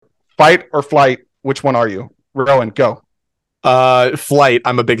Fight or flight? Which one are you? Rowan, go. Flight.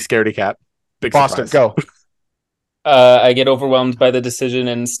 I'm a big scaredy cat. Big Foster, surprise. go. I get overwhelmed by the decision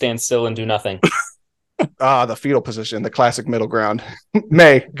and stand still and do nothing. The fetal position, the classic middle ground.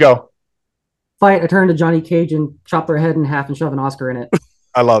 May, go. Fight, I turn to Johnny Cage and chop their head in half and shove an Oscar in it.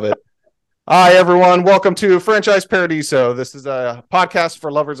 I love it. Hi, everyone. Welcome to Franchise Paradiso. This is a podcast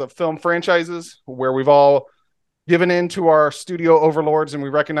for lovers of film franchises where we've all given in to our studio overlords and we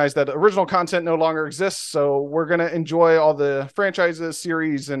recognize that original content no longer exists. So we're going to enjoy all the franchises,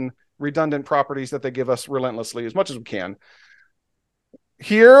 series, and redundant properties that they give us relentlessly as much as we can.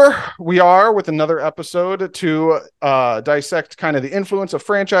 Here we are with another episode to dissect kind of the influence of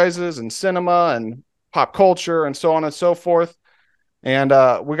franchises and cinema and pop culture and so on and so forth. And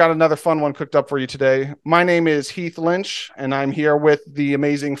we got another fun one cooked up for you today. My name is Heath Lynch, and I'm here with the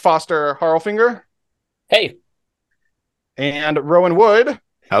amazing Foster Harlfinger. Hey. And Rowan Wood.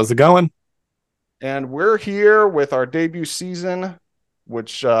 How's it going? And we're here with our debut season,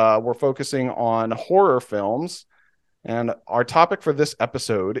 which we're focusing on horror films. And our topic for this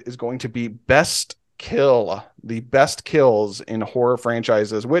episode is going to be best kill, the best kills in horror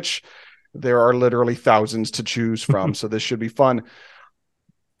franchises, which there are literally thousands to choose from. So this should be fun.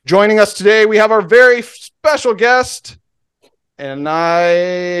 Joining us today, we have our very special guest. And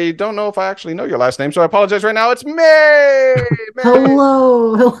I don't know if I actually know your last name, so I apologize right now. It's May.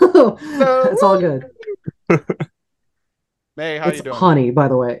 Hello. It's all good. May, how it's you doing? Honey, by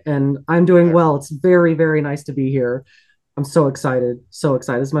the way, and I'm doing well. It's very, very nice to be here. I'm so excited. So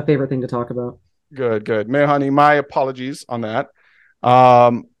excited. It's my favorite thing to talk about. Good. May, honey, my apologies on that.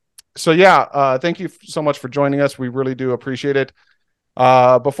 Thank you so much for joining us. We really do appreciate it.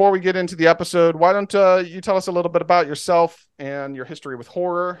 Before we get into the episode, why don't you tell us a little bit about yourself and your history with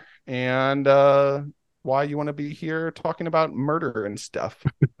horror and why you want to be here talking about murder and stuff.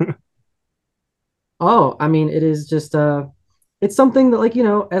 Oh, I mean, it is just it's something that, like,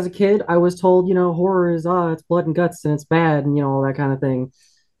 as a kid, I was told, horror is it's blood and guts and it's bad and all that kind of thing.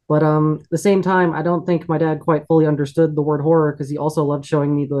 But at the same time, I don't think my dad quite fully understood the word horror because he also loved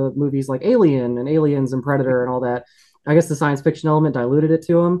showing me the movies like Alien and Aliens and Predator and all that. I guess the science fiction element diluted it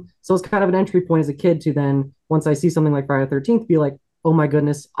to him. So it's kind of an entry point as a kid to then, once I see something like Friday the 13th, be like, oh my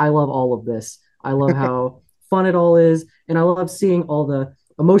goodness, I love all of this. I love how fun it all is. And I love seeing all the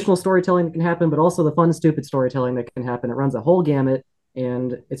emotional storytelling that can happen, but also the fun, stupid storytelling that can happen. It runs a whole gamut.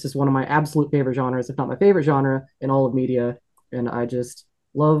 And it's just one of my absolute favorite genres, if not my favorite genre in all of media. And I just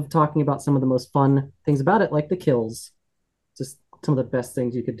love talking about some of the most fun things about it, like the kills. Just some of the best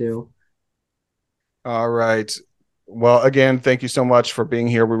things you could do. All right. Well, again, thank you so much for being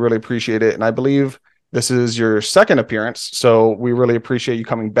here. We really appreciate it. And I believe this is your second appearance. So we really appreciate you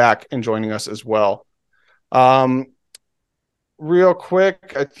coming back and joining us as well. Real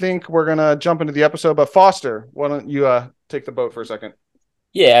quick, I think we're going to jump into the episode. But Foster, why don't you take the boat for a second?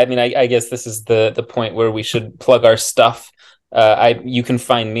 Yeah, I mean, I guess this is the point where we should plug our stuff. You can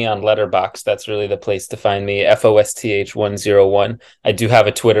find me on Letterboxd. That's really the place to find me. FOSTH101. I do have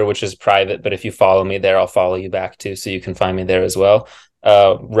a Twitter, which is private, but if you follow me there, I'll follow you back too, so you can find me there as well.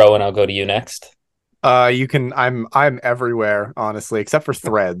 Rowan, I'll go to you next. I'm everywhere, honestly, except for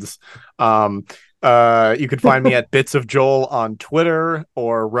Threads. You can find me at Bits of Joel on Twitter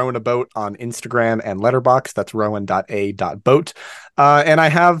or Rowan About on Instagram and Letterboxd. That's rowan.a.boat. And I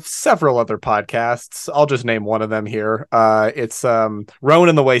have several other podcasts. I'll just name one of them here. It's Rowan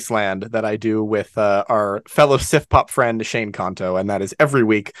in the Wasteland that I do with our fellow Sif Pop friend Shane Kanto, and that is every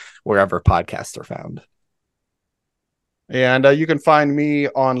week wherever podcasts are found. And you can find me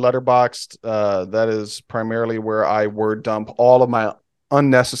on Letterboxd. That is primarily where I word dump all of my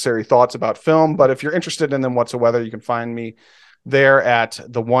unnecessary thoughts about film. But if you're interested in them whatsoever, you can find me there at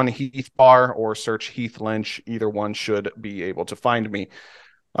the One Heath Bar or search Heath Lynch. Either one should be able to find me.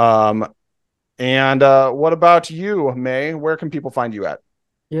 What about you, May? Where can people find you at?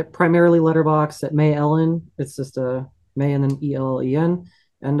 Yeah, primarily Letterboxd at May Ellen. It's just May and then ELLEN.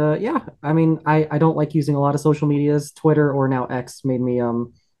 And I mean, I don't like using a lot of social medias. Twitter or now X made me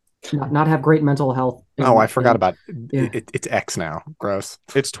not have great mental health. Oh, I forgot about it. It's X now. Gross.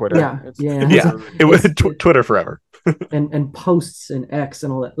 It's Twitter. Yeah. It was Twitter forever. and posts and X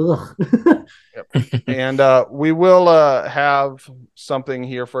and all that. Ugh. Yep. And we will have something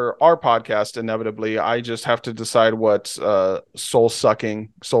here for our podcast inevitably. I just have to decide what soul-sucking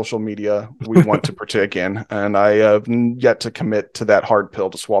social media we want to partake in, and I have yet to commit to that hard pill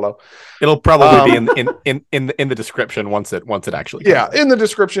to swallow. It'll probably be in the description once it actually comes out. In the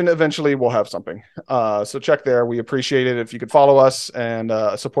description eventually we'll have something. So check there. We appreciate it if you could follow us and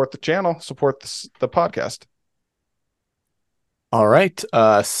support the channel, support the podcast. All right.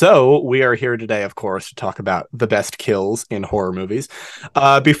 So we are here today, of course, to talk about the best kills in horror movies.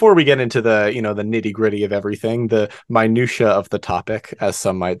 Before we get into the, the nitty-gritty of everything, the minutia of the topic, as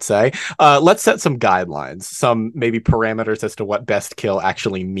some might say, let's set some guidelines, some maybe parameters as to what best kill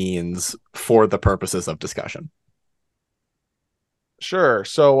actually means for the purposes of discussion. Sure.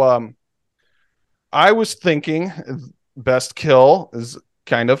 So I was thinking best kill is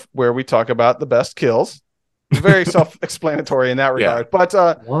kind of where we talk about the best kills. Very self-explanatory in that regard. Yeah. But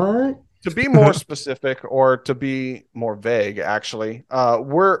What? to be more specific, or to be more vague, actually,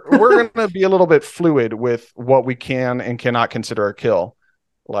 we're going to be a little bit fluid with what we can and cannot consider a kill.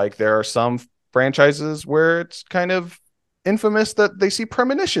 Like, there are some franchises where it's kind of infamous that they see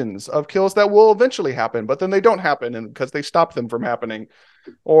premonitions of kills that will eventually happen, but then they don't happen, and because they stop them from happening.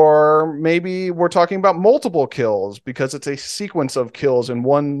 Or maybe we're talking about multiple kills because it's a sequence of kills in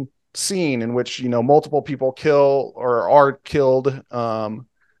one scene in which multiple people kill or are killed.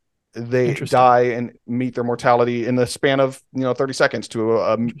 They die and meet their mortality in the span of 30 seconds to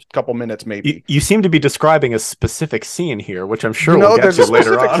a couple minutes, maybe. You seem to be describing a specific scene here, which I'm sure we'll get there's to a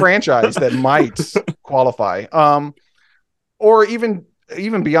specific later on. franchise that might qualify, or even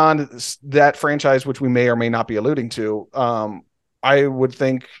beyond that franchise, which we may or may not be alluding to. I would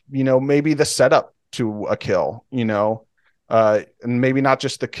think maybe the setup to a kill, and maybe not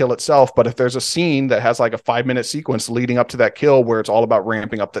just the kill itself, but if there's a scene that has like a 5-minute sequence leading up to that kill where it's all about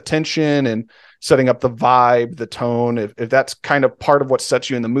ramping up the tension and setting up the vibe, the tone, if that's kind of part of what sets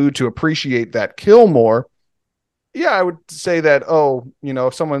you in the mood to appreciate that kill more, yeah, I would say that,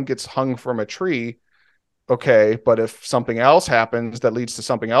 if someone gets hung from a tree, okay, but if something else happens that leads to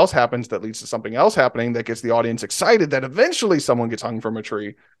something else happens that leads to something else happening that gets the audience excited that eventually someone gets hung from a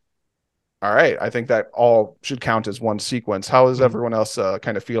tree, all right, I think that all should count as one sequence. How is everyone else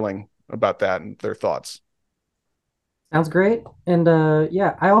kind of feeling about that and their thoughts? Sounds great. And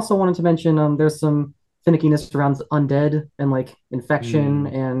yeah, I also wanted to mention there's some finickiness around undead and like infection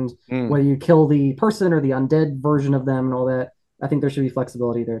and whether you kill the person or the undead version of them and all that. I think there should be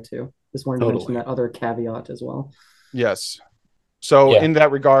flexibility there too. Just wanted to mention that other caveat as well. Yes. So in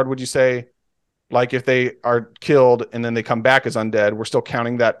that regard, would you say, like, if they are killed and then they come back as undead, we're still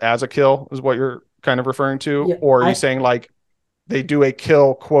counting that as a kill, is what you're kind of referring to? Yeah, or are you saying like they do a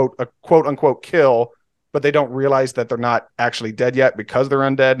kill, a quote unquote kill, but they don't realize that they're not actually dead yet because they're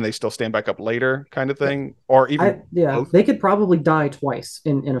undead and they still stand back up later, kind of thing? Or even they could probably die twice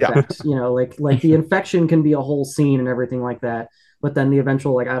in effect. Like the infection can be a whole scene and everything like that, but then the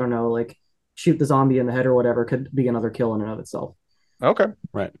eventual, like, I don't know, like shoot the zombie in the head or whatever could be another kill in and of itself. Okay.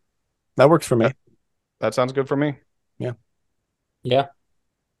 Right. That works for me. That sounds good for me. Yeah.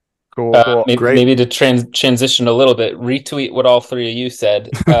 Cool. Maybe to transition a little bit, retweet what all three of you said.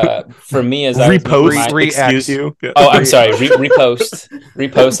 For me, as repost, excuse you. Oh, I'm sorry.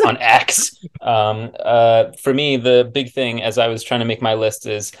 Repost on X. For me, the big thing as I was trying to make my list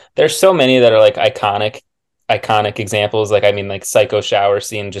is there's so many that are like iconic examples. Like, I mean, like Psycho shower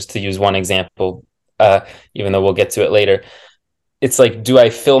scene, just to use one example. Even though we'll get to it later. It's like, do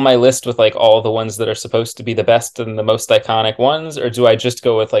I fill my list with like all the ones that are supposed to be the best and the most iconic ones, or do I just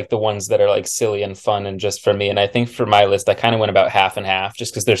go with like the ones that are like silly and fun and just for me? And I think for my list, I kind of went about half and half,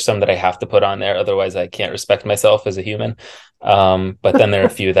 just because there's some that I have to put on there, otherwise I can't respect myself as a human. But then there are a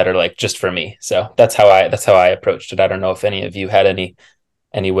few that are like just for me. So that's how I approached it. I don't know if any of you had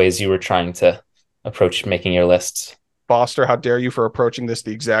any ways you were trying to approach making your lists. Foster, how dare you for approaching this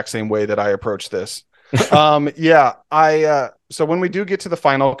the exact same way that I approached this. So when we do get to the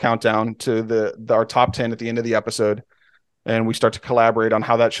final countdown to our top 10 at the end of the episode, and we start to collaborate on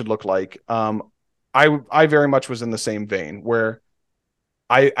how that should look like, I very much was in the same vein where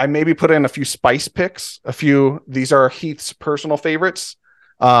I maybe put in a few spice picks, these are Heath's personal favorites,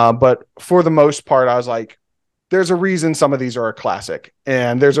 but for the most part, I was like, there's a reason some of these are a classic,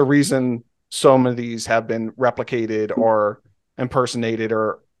 and there's a reason some of these have been replicated or impersonated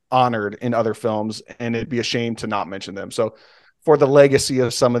or honored in other films, and it'd be a shame to not mention them. So for the legacy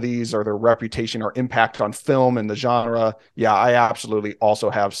of some of these or their reputation or impact on film and the genre, yeah, I absolutely also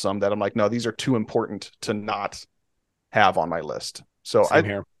have some that I'm like, no, these are too important to not have on my list. So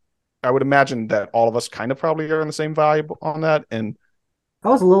I would imagine that all of us kind of probably are in the same vibe on that. And I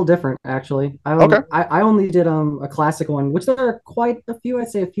was a little different, actually. I only did a classic one, which there are quite a few. I'd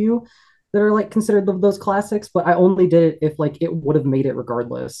say a few that are like considered those classics, but I only did it if like it would have made it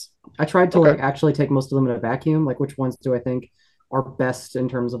regardless. I tried to like actually take most of them in a vacuum. Like, which ones do I think are best in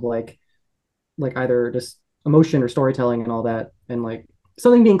terms of like either just emotion or storytelling and all that. And like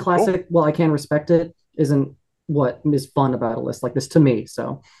something being classic, while I can respect it, isn't what is fun about a list like this to me.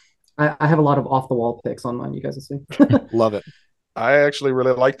 So I have a lot of off the wall picks on mine. You guys will see. Love it. I actually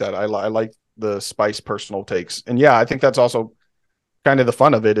really like that. I like the Spice personal takes. And yeah, I think that's also kind of the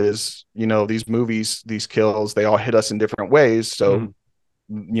fun of it is, these movies, these kills, they all hit us in different ways. So,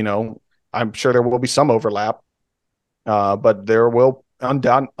 I'm sure there will be some overlap, but there will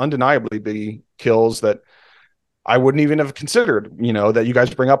undeniably be kills that I wouldn't even have considered, that you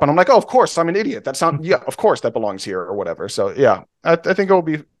guys bring up. And I'm like, oh, of course, I'm an idiot. Yeah, of course that belongs here or whatever. So yeah, I think it will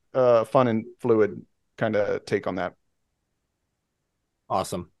be fun and fluid kind of take on that.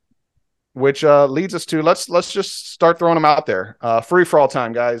 Awesome. Which leads us to let's just start throwing them out there. Free for all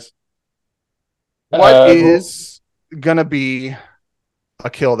time, guys. What is gonna be a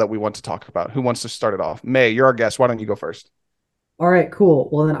kill that we want to talk about? Who wants to start it off? May, you're our guest. Why don't you go first? All right, cool.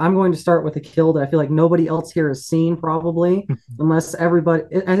 Well, then I'm going to start with a kill that I feel like nobody else here has seen, probably, unless everybody.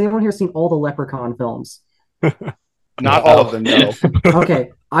 Has anyone here seen all the Leprechaun films? Not all of them, no.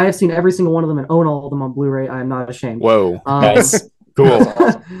 Okay, I have seen every single one of them and own all of them on Blu-ray. I am not ashamed. Whoa, nice, cool.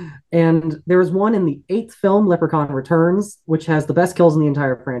 And there was one in the 8th film, Leprechaun Returns, which has the best kills in the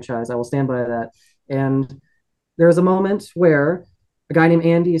entire franchise. I will stand by that. And there's a moment where a guy named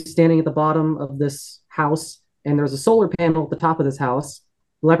Andy is standing at the bottom of this house, and there's a solar panel at the top of this house.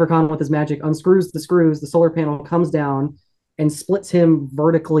 The Leprechaun, with his magic, unscrews the screws. The solar panel comes down and splits him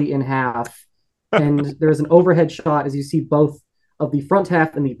vertically in half. And there's an overhead shot as you see both of the front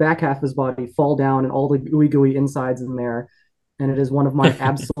half and the back half of his body fall down and all the gooey gooey insides in there. And it is one of my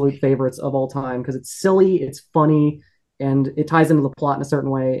absolute favorites of all time because it's silly, it's funny, and it ties into the plot in a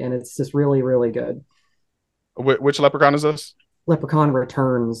certain way, and it's just really, really good. Which Leprechaun is this? Leprechaun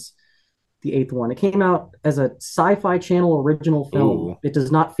Returns, the 8th one. It came out as a Sci-Fi Channel original film. Ooh. It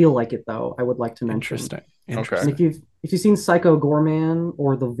does not feel like it, though, I would like to mention. Interesting. And if you've seen Psycho Goreman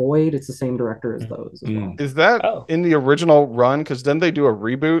or The Void, it's the same director as those as well. Is that in the original run? Because then they do a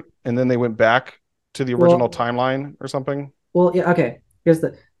reboot, and then they went back to the original timeline or something? Well, yeah, okay. There's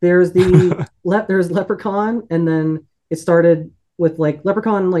Leprechaun, and then it started with like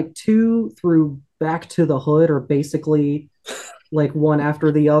Leprechaun 2 through Back to the Hood are basically like one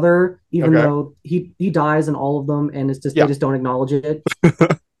after the other, even though he dies in all of them, and it's just they just don't acknowledge it.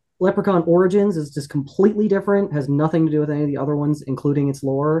 Leprechaun Origins is just completely different, has nothing to do with any of the other ones, including its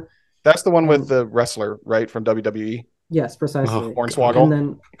lore. That's the one with the wrestler, right, from WWE? Yes, precisely. Hornswoggle.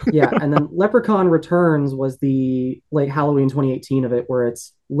 And then Leprechaun Returns was the like Halloween 2018 of it, where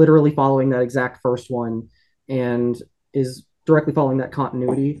it's literally following that exact first one and is directly following that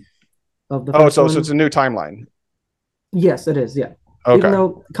continuity of the first one. So it's a new timeline. Yes, it is, yeah. Okay. Even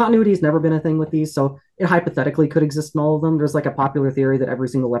though continuity has never been a thing with these, so it hypothetically could exist in all of them. There's like a popular theory that every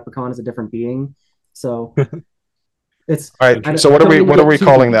single Leprechaun is a different being. So it's all right. So what are we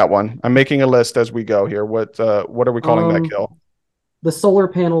calling that one? I'm making a list as we go here. What are we calling that kill? The solar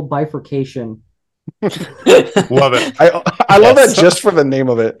panel bifurcation. Love it. I love that just for the name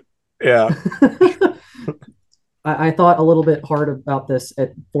of it. Yeah. I thought a little bit hard about this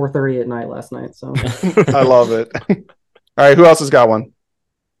at 4:30 at night last night. So I love it. All right, who else has got one?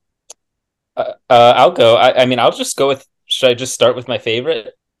 I'll go. I mean, I'll just go with. Should I just start with my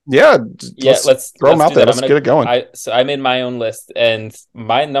favorite? Yeah, let's throw them out there. Let's get it going. I made my own list, and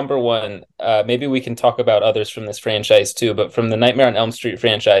my number one. Maybe we can talk about others from this franchise too, but from the Nightmare on Elm Street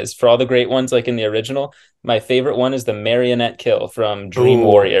franchise, for all the great ones like in the original, my favorite one is the marionette kill from Dream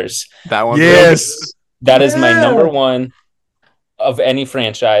Warriors. That one, yes, that is my number one of any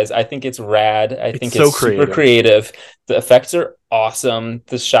franchise. I think it's rad. I think it's super creative. The effects are awesome.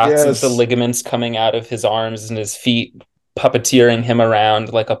 The shots of the ligaments coming out of his arms and his feet, puppeteering him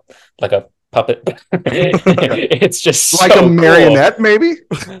around like a puppet. It's just like so a marionette, cool. Maybe,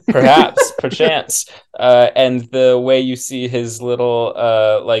 perchance. And the way you see his little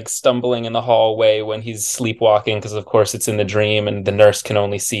like stumbling in the hallway when he's sleepwalking, because of course it's in the dream and the nurse can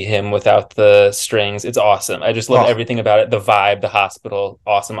only see him without the strings. It's awesome. I just love everything about it. The vibe, the hospital,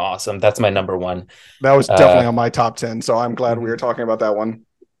 awesome. That's my number one. That was definitely on my top 10, so I'm glad we were talking about that one.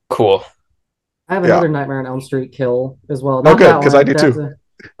 Cool. I have another Nightmare on Elm Street kill as well. Not okay, because I do too.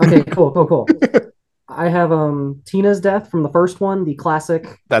 Okay, cool. I have Tina's death from the first one, the classic.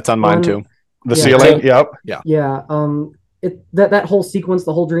 That's on mine too. The ceiling. Yep. Yeah. That whole sequence,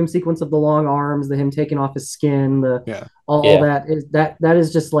 the whole dream sequence of the long arms, the him taking off his skin, that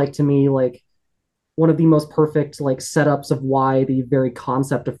is just like, to me, like one of the most perfect like setups of why the very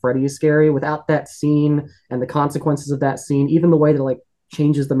concept of Freddy is scary. Without that scene and the consequences of that scene, even the way that like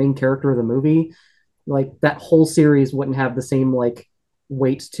changes the main character of the movie, like that whole series wouldn't have the same like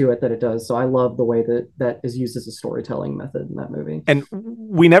weight to it that it does. So I love the way that is used as a storytelling method in that movie. And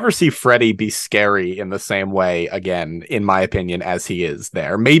we never see Freddy be scary in the same way again, in my opinion, as he is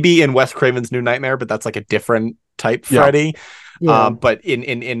there. Maybe in Wes Craven's New Nightmare, but that's like a different type Freddy. Yeah. But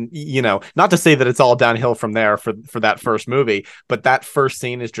in not to say that it's all downhill from there for that first movie, but that first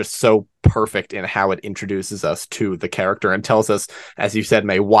scene is just so perfect in how it introduces us to the character and tells us, as you said,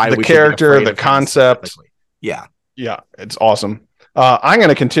 May, why The we should be character, afraid the of him concept. specifically. Yeah. Yeah, it's awesome. I'm going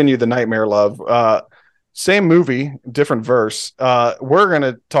to continue the Nightmare Love. Same movie, different verse. We're going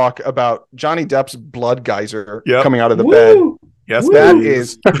to talk about Johnny Depp's blood geyser coming out of the bed. Woo! Yes, Woo! That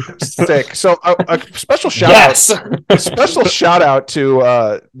is sick. So a special shout out. A special shout out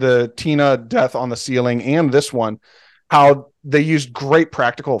to the Tina death on the ceiling and this one, how they used great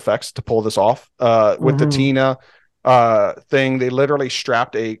practical effects to pull this off. With the Tina thing, they literally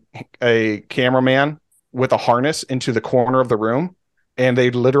strapped a cameraman with a harness into the corner of the room, and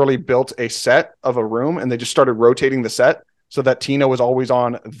they literally built a set of a room, and they just started rotating the set so that Tina was always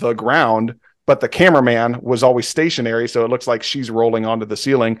on the ground, but the cameraman was always stationary, so it looks like she's rolling onto the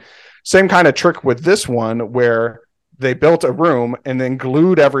ceiling. Same kind of trick with this one, where they built a room and then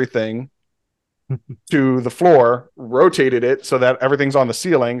glued everything to the floor, rotated it so that everything's on the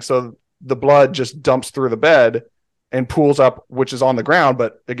ceiling, so the blood just dumps through the bed and pools up, which is on the ground,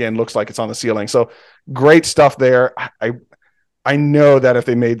 but again, looks like it's on the ceiling. So great stuff there. I know that if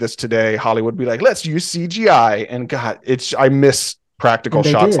they made this today, Hollywood would be like, let's use CGI. And God, I miss practical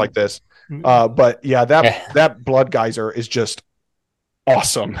shots like this. But yeah, that blood geyser is just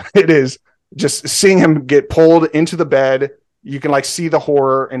awesome. It is just seeing him get pulled into the bed. You can like see the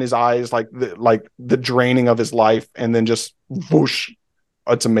horror in his eyes, like the draining of his life, and then just whoosh.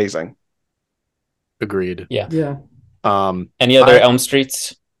 It's amazing. Agreed. Yeah. Any other Elm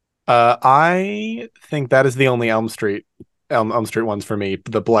Streets? I think that is the only Elm Street ones for me.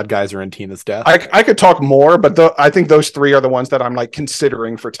 The blood geyser and Tina's death. I could talk more, but I think those three are the ones that I'm like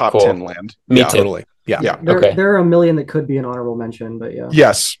considering for top 10 land. Me too. Totally. Yeah. There are a million that could be an honorable mention, but yeah.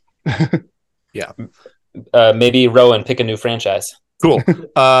 Yes. Yeah. Maybe Rowan, pick a new franchise. Cool.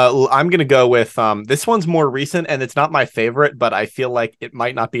 I'm gonna go with this one's more recent, and it's not my favorite, but I feel like it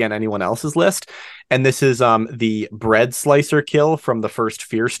might not be on anyone else's list. And this is the bread slicer kill from the first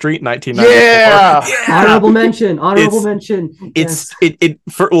Fear Street, 1994. Yeah! Honorable mention.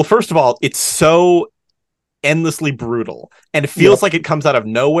 First of all, it's so endlessly brutal, and it feels like it comes out of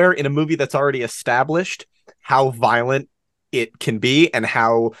nowhere in a movie that's already established how violent it can be and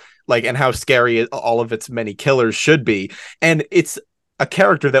how scary all of its many killers should be. And it's a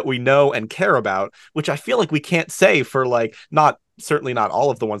character that we know and care about, which I feel like we can't say for certainly not all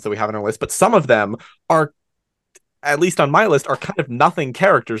of the ones that we have on our list, but some of them are, at least on my list, are kind of nothing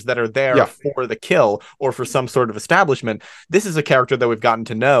characters that are there for the kill or for some sort of establishment. This is a character that we've gotten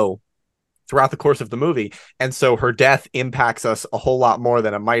to know throughout the course of the movie, and so her death impacts us a whole lot more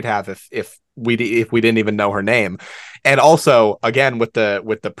than it might have if we didn't even know her name. And also, again, with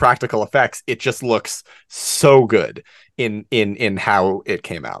the practical effects, it just looks so good in how it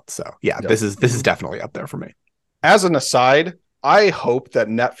came out. So this is definitely up there for me. As an aside, I hope that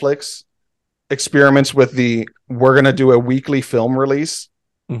Netflix experiments with we're going to do a weekly film release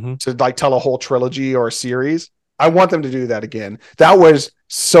to like tell a whole trilogy or a series. I want them to do that again. That was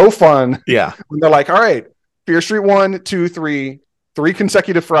so fun. Yeah. When they're like, all right, Fear Street 1, 2, 3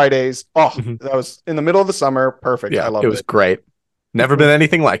 consecutive Fridays. Oh, that was in the middle of the summer. Perfect. Yeah, I loved it. It was great. Never been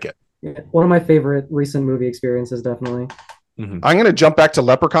anything like it. Yeah, one of my favorite recent movie experiences, definitely. I'm going to jump back to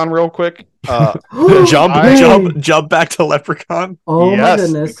Leprechaun real quick. Jump back to Leprechaun. Oh my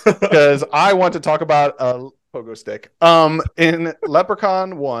goodness. Because I want to talk about a pogo stick. In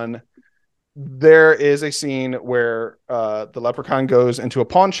Leprechaun 1, there is a scene where the leprechaun goes into a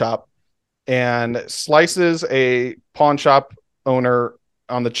pawn shop and slices a pawn shop owner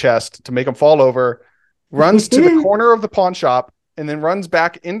on the chest to make him fall over, runs to the corner of the pawn shop, and then runs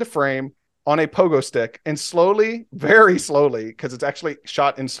back into frame on a pogo stick, and slowly, very slowly, because it's actually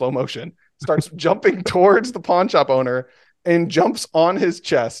shot in slow motion, starts jumping towards the pawn shop owner and jumps on his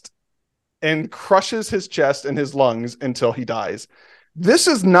chest and crushes his chest and his lungs until he dies. This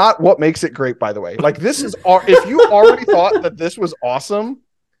is not what makes it great, by the way. Like, this is, if you already thought that this was awesome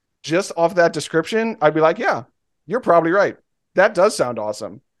just off that description, I'd be like, yeah, you're probably right. That does sound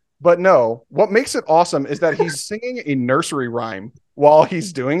awesome. But no, what makes it awesome is that he's singing a nursery rhyme while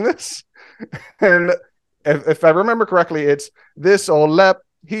he's doing this. And if I remember correctly, it's this old Lep,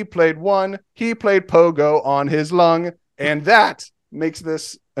 he played pogo on his lung. And that makes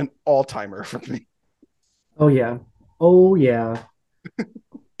this an all-timer for me. Oh, yeah. Oh, yeah.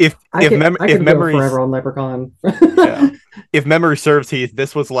 If memory forever on Leprechaun. If memory serves, Heath,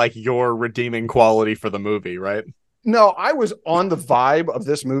 this was like your redeeming quality for the movie, right? No, I was on the vibe of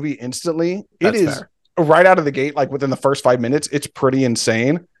this movie instantly. That's it is fair. Right out of the gate, like within the first 5 minutes, it's pretty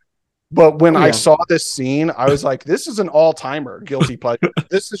insane. But when I Yeah. saw this scene, I was like, this is an all-timer guilty pleasure.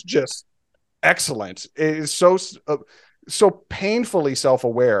 This is just excellent. It is so painfully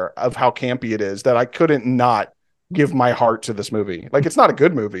self-aware of how campy it is that I couldn't not give my heart to this movie. Like, it's not a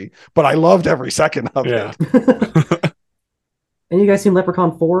good movie, but I loved every second of Yeah. it. And you guys seen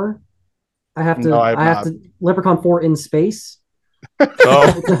Leprechaun 4? I have to. No, I have I have not. to. Leprechaun 4 in space.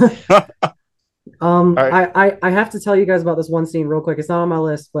 Oh, I have to tell you guys about this one scene real quick. It's not on my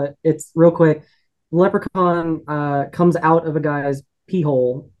list, but it's real quick. Leprechaun comes out of a guy's pee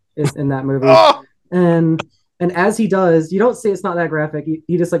hole is in that movie, Oh, and as he does, you don't see it's not that graphic.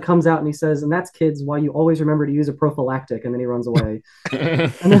 He just like comes out and he says, "And that's kids. Why you always remember to use a prophylactic," and then he runs away.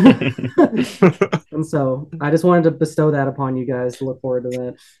 And so I just wanted to bestow that upon you guys to look forward to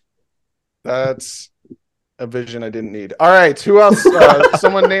that. that's a vision I didn't need. All right, who else?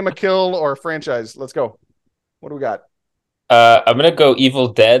 Someone name a kill or a franchise. Let's go. What do we got? I'm gonna go Evil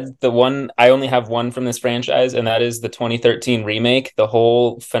Dead. The one I only have one from this franchise, and that is the 2013 remake. The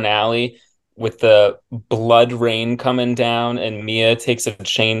whole finale with the blood rain coming down, and Mia takes a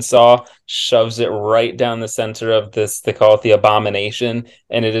chainsaw, shoves it right down the center of this. They call it the Abomination,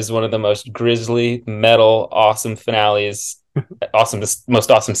 and it is one of the most grisly, metal, awesome finales. Awesome, the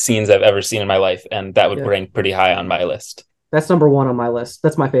most awesome scenes I've ever seen in my life, and that would Yeah. rank pretty high on my list. That's number one on my list.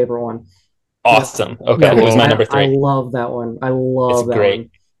 That's my favorite one. Awesome. Okay, Yeah, it was my number I 3. love that one. I love It's that great. one.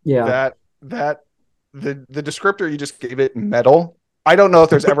 Yeah. That the descriptor you just gave it, metal. I don't know if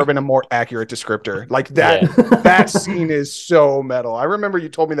there's ever been a more accurate descriptor. Like that. Yeah. That scene is so metal. I remember you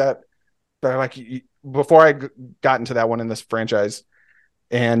told me that like before I got into that one in this franchise,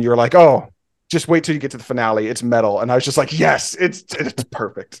 and you're like, oh, just wait till you get to the finale. It's metal, and I was just like, yes, it's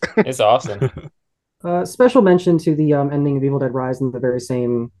perfect. It's awesome. Special mention to the ending of Evil Dead Rise in the very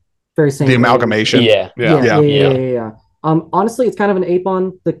same The amalgamation. Yeah. Yeah. Honestly, it's kind of an ape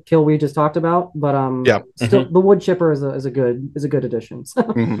on the kill we just talked about, but Yeah. still the wood chipper is a good addition. So,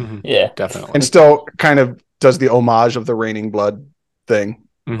 Mhm. Yeah. definitely. And still kind of does the homage of the raining blood thing.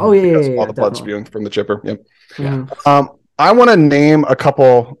 oh yeah, Because yeah, all the blood definitely. spewing from the chipper. Yep. Mhm. I want to name a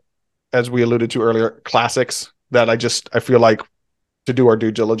couple, as we alluded to earlier, classics that I feel like to do our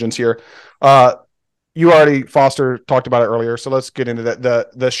due diligence here. You already, Foster, talked about it earlier, so let's get into that.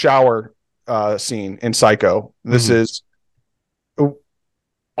 The shower scene in Psycho. This Mhm. is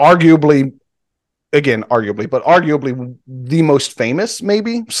arguably the most famous,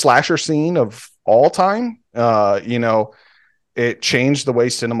 maybe, slasher scene of all time. It changed the way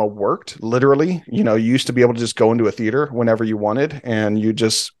cinema worked, literally. You used to be able to just go into a theater whenever you wanted, and you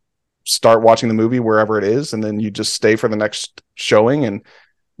just start watching the movie wherever it is, and then you just stay for the next showing and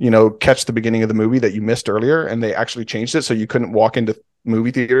catch the beginning of the movie that you missed earlier. And they actually changed it so you couldn't walk into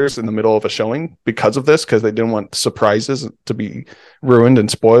movie theaters in the middle of a showing because of this, because they didn't want surprises to be ruined and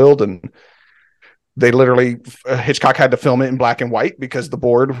spoiled. And they literally, Hitchcock had to film it in black and white because the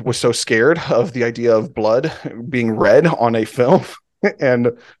board was so scared of the idea of blood being red on a film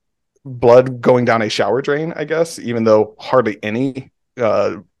and blood going down a shower drain, I guess, even though hardly any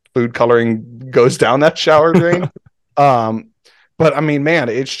food coloring goes down that shower drain. But I mean, man,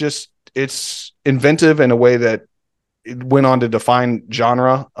 it's inventive in a way that it went on to define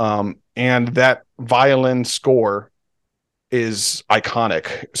genre. And that violin score is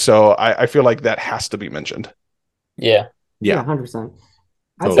iconic. So I feel like that has to be mentioned. Yeah. Yeah, 100%.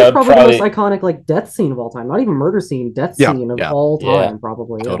 I'd Totally. say it's probably Probably- the most iconic like death scene of all time. Not even murder scene, death Yeah, scene of yeah, all yeah. time,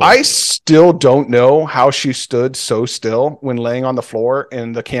 probably. Totally. I still don't know how she stood so still when laying on the floor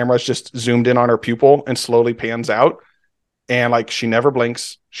and the camera's just zoomed in on her pupil and slowly pans out. And like, she never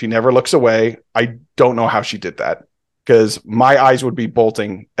blinks. She never looks away. I don't know how she did that, because my eyes would be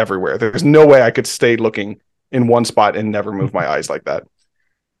bolting everywhere. There's no way I could stay looking in one spot and never move my eyes like that.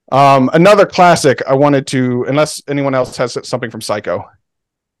 Another classic I wanted to, unless anyone else has something from Psycho.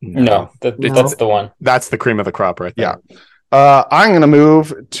 No, No. that's the one. That's the cream of the crop right there. I'm going to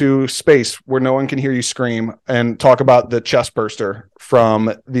move to space where no one can hear you scream and talk about the chest burster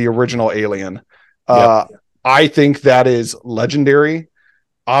from the original Alien. I think that is legendary.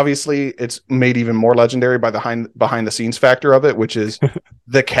 Obviously, it's made even more legendary by the behind the scenes factor of it, which is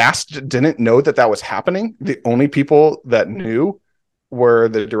the cast didn't know that was happening. The only people that knew were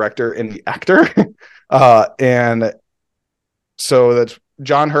the director and the actor. And so that's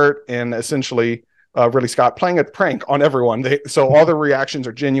John Hurt and essentially Ridley Scott playing a prank on everyone. So all the reactions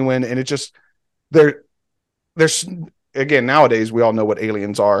are genuine, and it just there's again, nowadays we all know what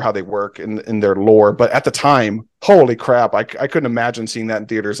aliens are, how they work in their lore, but at the time, holy crap, I couldn't imagine seeing that in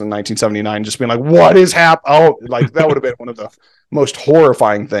theaters in 1979, just being like, what is happening? Oh, like that would have been one of the most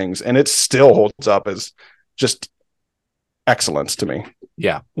horrifying things, and it still holds up as just excellence to me.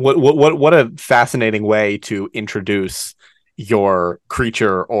 Yeah. What a fascinating way to introduce your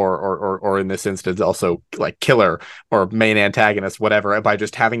creature or in this instance also like killer or main antagonist, whatever, by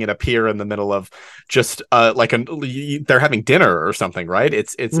just having it appear in the middle of just like they're having dinner or something, right?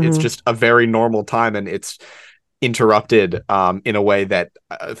 It's just a very normal time, and it's interrupted in a way that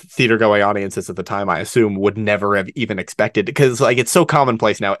theater going audiences at the time, I assume, would never have even expected, because like it's so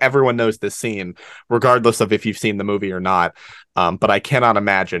commonplace now. Everyone knows this scene regardless of if you've seen the movie or not, but I cannot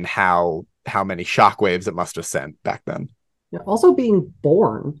imagine how many shockwaves it must have sent back then. Yeah, also being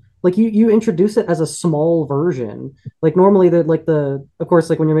born, like you introduce it as a small version. Like normally the of course,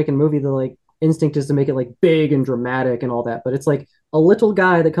 like when you're making a movie, the like instinct is to make it like big and dramatic and all that, but it's like a little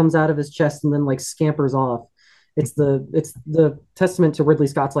guy that comes out of his chest and then like scampers off. It's the testament to Ridley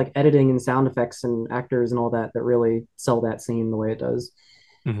Scott's like editing and sound effects and actors and all that that really sell that scene the way it does.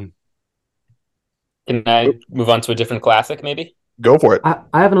 Mm-hmm. Can I move on to a different classic, maybe? Go for it.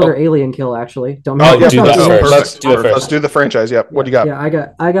 I have another alien kill actually. Don't Oh, yeah, do that first. Let's do the franchise. Yeah. What do you got? Yeah,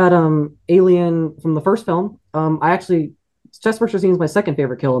 I got Alien from the first film. I actually chest burster scene is my second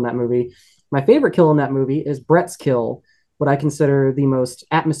favorite kill in that movie. My favorite kill in that movie is Brett's kill, what I consider the most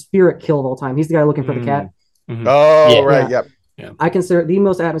atmospheric kill of all time. He's the guy looking for the cat. Mm-hmm. Oh, Yeah. right. Yeah. Yep. I consider it the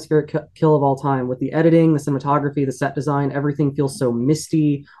most atmospheric kill of all time, with the editing, the cinematography, the set design. Everything feels so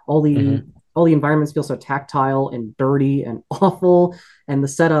misty. All the environments feel so tactile and dirty and awful. And the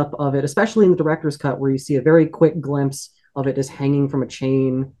setup of it, especially in the director's cut, where you see a very quick glimpse of it just hanging from a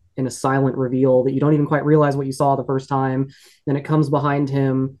chain in a silent reveal that you don't even quite realize what you saw the first time. Then it comes behind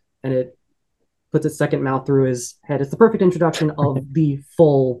him and it puts its second mouth through his head. It's the perfect introduction of the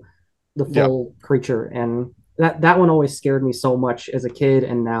full creature. And that one always scared me so much as a kid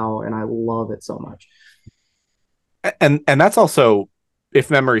and now, and I love it so much. And that's also, if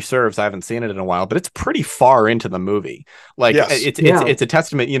memory serves, I haven't seen it in a while, but it's pretty far into the movie. Like it's a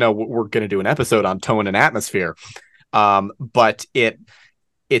testament, we're going to do an episode on tone and atmosphere. But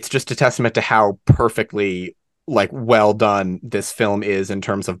it's just a testament to how perfectly like well done this film is in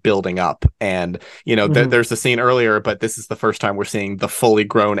terms of building up. And there's a scene earlier, but this is the first time we're seeing the fully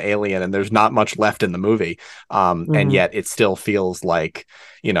grown alien, and there's not much left in the movie, and yet it still feels like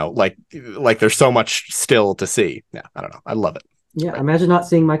like there's so much still to see. Yeah, I don't know, I love it. Yeah, imagine not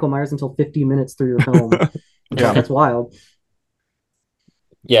seeing Michael Myers until 50 minutes through your film. Yeah, that's wild.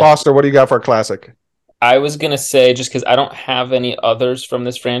 Yeah, Foster, what do you got for a classic? I was going to say, just because I don't have any others from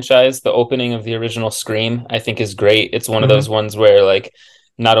this franchise, the opening of the original Scream, I think, is great. It's one of those ones where, like,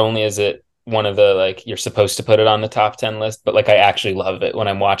 not only is it one of the, like, you're supposed to put it on the top 10 list, but, like, I actually love it when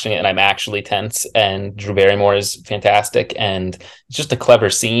I'm watching it and I'm actually tense. And Drew Barrymore is fantastic. And it's just a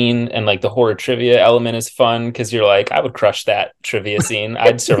clever scene. And, like, the horror trivia element is fun because you're like, I would crush that trivia scene.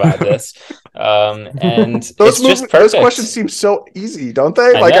 I'd survive this. And those those questions seem so easy, don't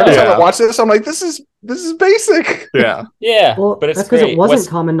they? Like, every time I watch this, I'm like, this is basic. Yeah. Yeah. Well, but it's that's because great. it wasn't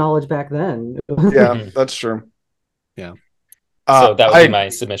common knowledge back then. Yeah, that's true. Yeah. So that would be my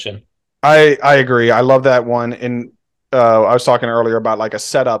submission. I agree. I love that one. And I was talking earlier about like a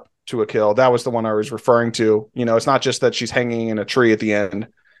setup to a kill. That was the one I was referring to. It's not just that she's hanging in a tree at the end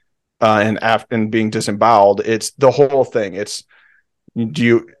and being disemboweled. It's the whole thing. It's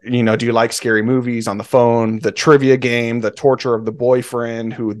do you like scary movies on the phone, the trivia game, the torture of the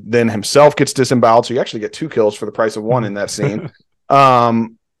boyfriend who then himself gets disemboweled. So you actually get 2 kills for the price of 1 in that scene.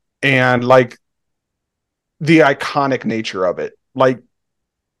 And like the iconic nature of it. Like,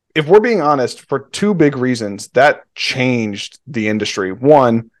 if we're being honest, for 2 big reasons, that changed the industry.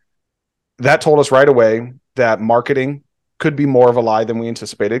 One, that told us right away that marketing could be more of a lie than we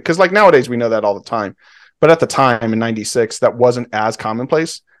anticipated. Because like nowadays we know that all the time. But at the time in 96, that wasn't as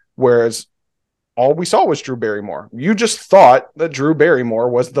commonplace. Whereas all we saw was Drew Barrymore. You just thought that Drew Barrymore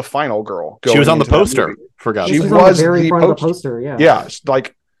was the final girl. She was on the poster, for God's sake. She was on the very front of the poster, yeah. Yeah,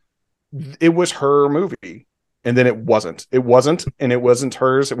 like it was her movie. And then it wasn't, and it wasn't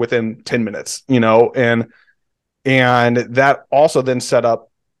hers within 10 minutes, and that also then set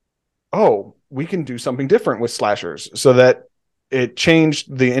up, we can do something different with slashers, so that it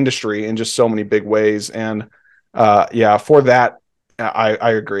changed the industry in just so many big ways. And for that, I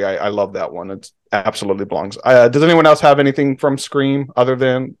agree. I love that one. It absolutely belongs. Does anyone else have anything from Scream other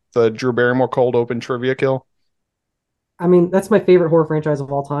than the Drew Barrymore cold open trivia kill? I mean, that's my favorite horror franchise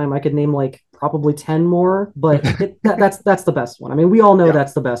of all time. I could name like probably 10 more, but that's the best one. I mean, we all know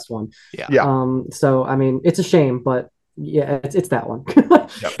that's the best one. Yeah. So I mean, it's a shame, but yeah, it's that one.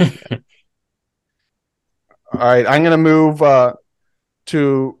 All right, I'm gonna move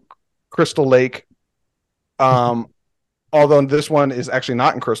to Crystal Lake. although this one is actually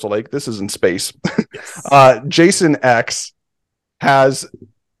not in Crystal Lake, this is in space. Yes. Jason X has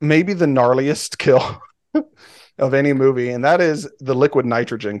maybe the gnarliest kill of any movie, and that is the liquid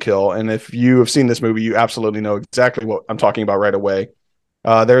nitrogen kill. And if you have seen this movie, you absolutely know exactly what I'm talking about right away.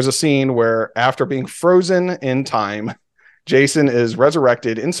 There's a scene where, after being frozen in time, Jason is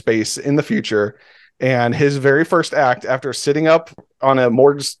resurrected in space in the future, and his very first act after sitting up on a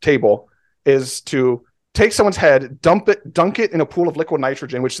morgue's table is to take someone's head, dunk it in a pool of liquid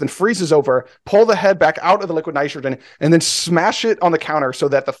nitrogen, which then freezes over, pull the head back out of the liquid nitrogen, and then smash it on the counter so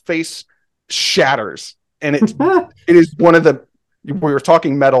that the face shatters. And it is one of the, we were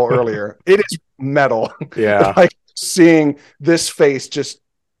talking metal earlier. It is metal. Yeah. Like seeing this face just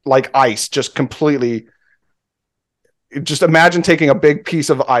like ice, just completely. Just imagine taking a big piece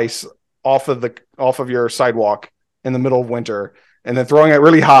of ice off of your sidewalk in the middle of winter, and then throwing it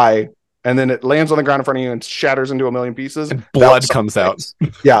really high, and then it lands on the ground in front of you and shatters into a million pieces. And blood comes out.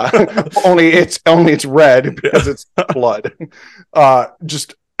 Yeah. only it's red because it's blood.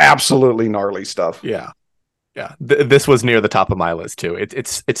 Just absolutely gnarly stuff. Yeah. Yeah. This was near the top of my list too.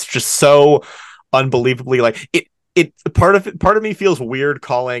 It's just so unbelievably like it part of me feels weird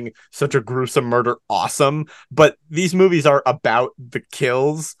calling such a gruesome murder awesome, but these movies are about the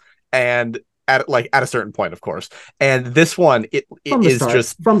kills and at a certain point, of course. And this one, it is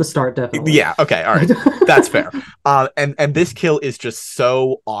just from the start, definitely. Yeah. Okay. All right. That's fair. And this kill is just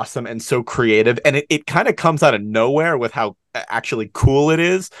so awesome and so creative, and it kind of comes out of nowhere with how actually cool it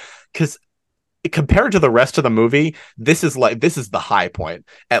is, because compared to the rest of the movie, this is the high point,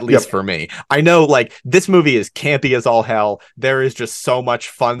 at least for me. I know, like, this movie is campy as all hell. There is just so much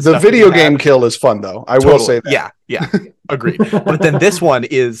fun the stuff. The video game kill is fun, though. I will say that. Yeah, agreed. But then this one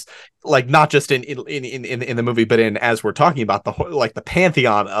is like not just in the movie, but in, as we're talking about, the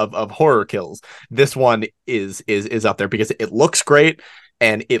pantheon of horror kills. This one is up there because it looks great,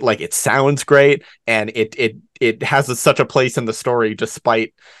 and it sounds great, and it has such a place in the story,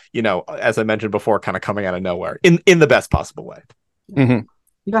 despite, as I mentioned before, kind of coming out of nowhere in the best possible way. Mm-hmm.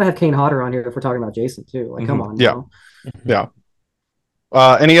 You gotta have Kane Hodder on here if we're talking about Jason too. Like, come on. Yeah. Yeah.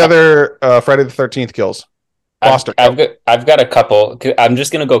 Any other Friday the 13th kills? Foster. I've got a couple. I'm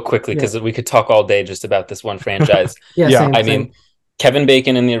just gonna go quickly because we could talk all day just about this one franchise. Same. I mean, Kevin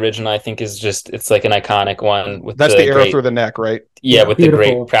Bacon in the original, I think, is it's like an iconic one. With that's the arrow through the neck, right? Yeah, with beautiful.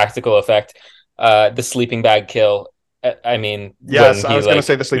 The great practical effect. The sleeping bag kill. I mean, yes, I was going to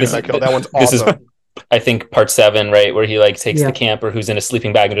say the sleeping bag kill. That one's awesome. This is, I think, part 7, right, where he takes the camper who's in a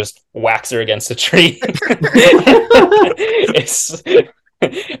sleeping bag and just whacks her against a tree.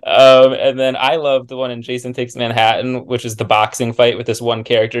 And then I love the one in Jason Takes Manhattan, which is the boxing fight with this one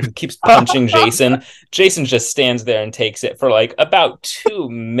character who keeps punching Jason. Jason just stands there and takes it for about 2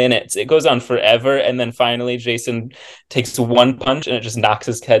 minutes. It goes on forever, and then finally Jason takes one punch and it just knocks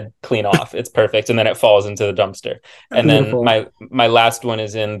his head clean off. It's perfect, and then it falls into the dumpster. And Beautiful. Then my last one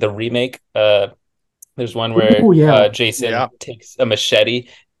is in the remake. There's one where Jason takes a machete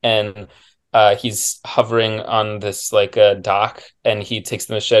and he's hovering on this dock, and he takes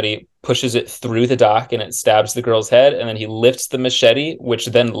the machete, pushes it through the dock, and it stabs the girl's head, and then he lifts the machete, which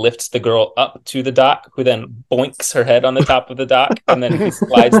then lifts the girl up to the dock, who then boinks her head on the top of the dock, and then he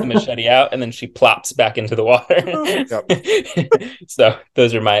slides the machete out, and then she plops back into the water. So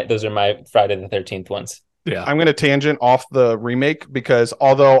those are my Friday the 13th ones. Yeah, I'm going to tangent off the remake, because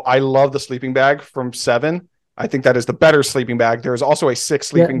although I love the sleeping bag from 7, I think that is the better sleeping bag. There's also a 6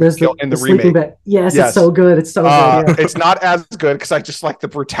 sleeping kill in the remake. Bag. Yes, it's so good. It's so good. It's not as good because I just like the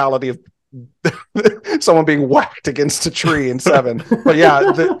brutality of someone being whacked against a tree in 7. But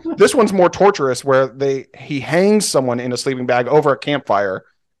yeah, this one's more torturous, where he hangs someone in a sleeping bag over a campfire,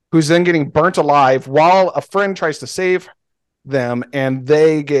 who's then getting burnt alive while a friend tries to save them, and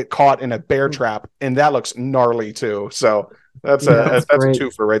they get caught in a bear trap, and that looks gnarly too. So that's a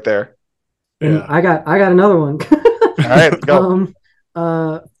twofer right there. Yeah. I got another one. All right, go.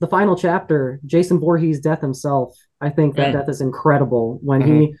 The final chapter, Jason Voorhees' death himself. I think that death is incredible.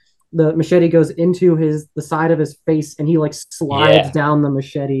 When the machete goes into the side of his face, and he slides down the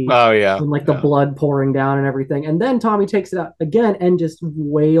machete. Oh yeah, and the blood pouring down and everything. And then Tommy takes it out again and just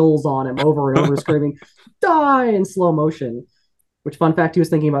wails on him over and over, screaming, "Die!" in slow motion. Which, fun fact, he was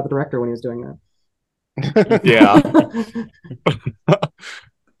thinking about the director when he was doing that. Yeah.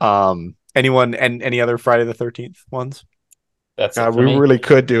 Anyone and any other Friday the 13th ones? That's we really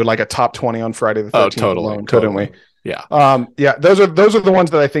could do a top 20 on Friday the 13th alone, couldn't we? Yeah. Yeah, those are the ones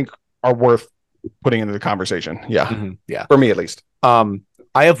that I think are worth putting into the conversation. Yeah. Mm-hmm. Yeah. For me at least.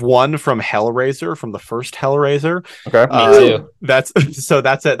 I have one from Hellraiser, from the first Hellraiser. Okay. Me too. That's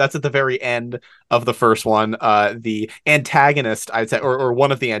at the very end of the first one. The antagonist, I'd say, or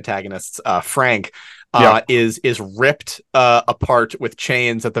one of the antagonists, Frank, is ripped apart with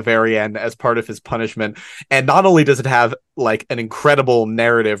chains at the very end as part of his punishment. And not only does it have like an incredible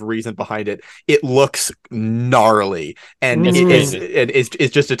narrative reason behind it, it looks gnarly, and It's crazy. it is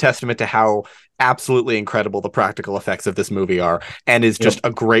just a testament to how absolutely incredible the practical effects of this movie are, and is just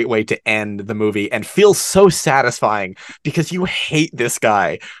a great way to end the movie and feels so satisfying because you hate this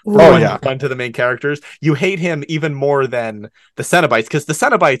guy onto the main characters. You hate him even more than the Cenobites, because the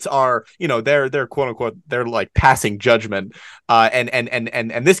Cenobites are, they're quote unquote, they're like passing judgment,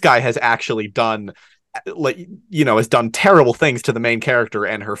 and this guy has actually done, has done terrible things to the main character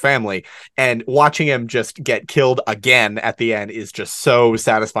and her family, and watching him just get killed again at the end is just so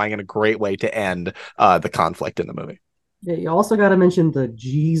satisfying and a great way to end the conflict in the movie. Yeah, you also got to mention the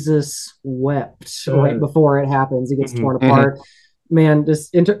Jesus wept right before it happens. He gets torn apart. Man,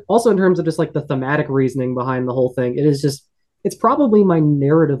 just also in terms of just like the thematic reasoning behind the whole thing, it's probably my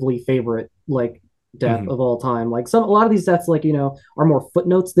narratively favorite like death of all time. Like a lot of these deaths, like, are more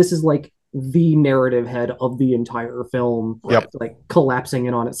footnotes. This is like the narrative head of the entire film, like collapsing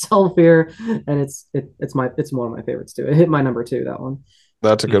in on itself here, and it's one of my favorites too. It hit my number 2, that one.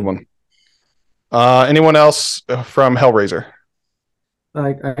 That's a good one. Anyone else from Hellraiser?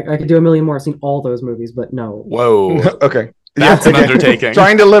 I could do a million more. I've seen all those movies, but no. Whoa. Okay. That's an undertaking.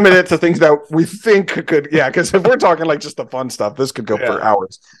 Trying to limit it to things that we think could, because if we're talking like just the fun stuff, this could go for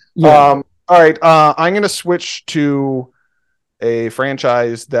hours. All right. I'm going to switch to a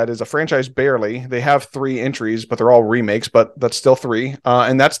franchise that is a franchise barely. They have 3 entries, but they're all remakes, but that's still 3.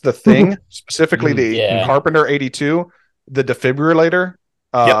 And that's The Thing, specifically the Carpenter 82, the defibrillator.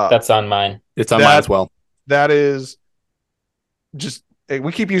 That's on mine. It's on mine as well. That is just,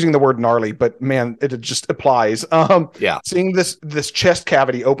 we keep using the word gnarly, but man, it just applies. Seeing this chest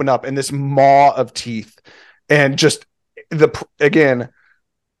cavity open up and this maw of teeth, and just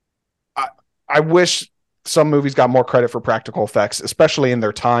I wish some movies got more credit for practical effects, especially in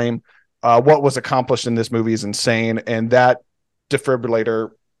their time. What was accomplished in this movie is insane, and that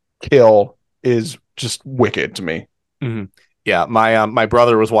defibrillator kill is just wicked to me. Mm-hmm. Yeah, my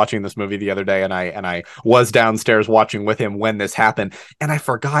brother was watching this movie the other day, and I was downstairs watching with him when this happened, and I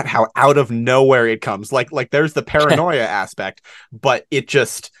forgot how out of nowhere it comes. Like there's the paranoia aspect, but it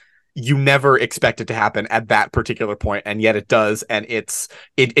just, you never expect it to happen at that particular point, and yet it does, and it's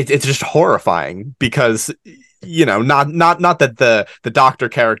just horrifying because, not that the doctor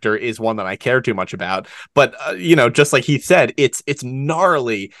character is one that I care too much about, but just like he said, it's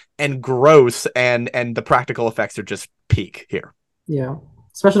gnarly and gross, and the practical effects are just peak here. Yeah,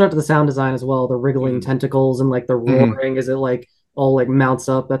 especially after the sound design as well, the wriggling tentacles and like the roaring as it like all like mounts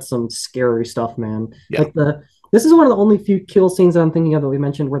up. That's some scary stuff, man. Like this is one of the only few kill scenes that I'm thinking of that we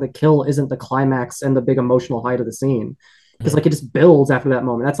mentioned where the kill isn't the climax and the big emotional height of the scene. Because like it just builds after that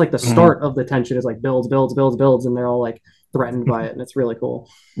moment. That's like the start of the tension, is like builds, and they're all like threatened by it, and it's really cool.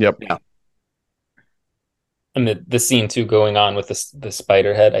 Yep. Yeah. And the scene too going on with the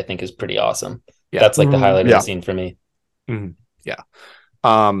spider head, I think, is pretty awesome. Yeah. That's like the highlight of the scene for me. Mm-hmm. Yeah.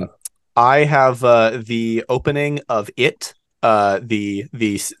 I have the opening of It. The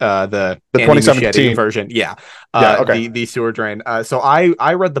 2017 version, the sewer drain. So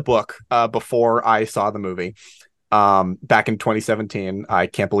I read the book before I saw the movie back in 2017. I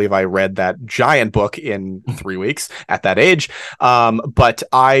can't believe I read that giant book in 3 weeks at that age, but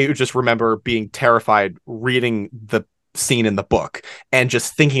I just remember being terrified reading the scene in the book and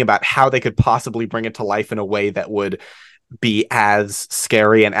just thinking about how they could possibly bring it to life in a way that would be as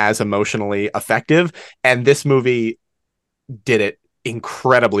scary and as emotionally effective, and this movie did it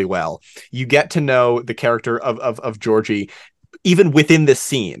incredibly well. You get to know the character of Georgie even within this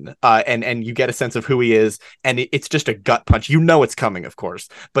scene, and you get a sense of who he is, and it's just a gut punch. It's coming, of course,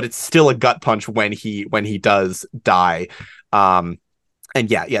 but it's still a gut punch when he does die. And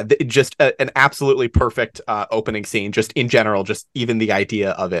just an absolutely perfect opening scene, just in general, just even the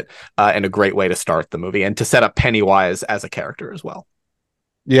idea of it, and a great way to start the movie and to set up Pennywise as a character as well.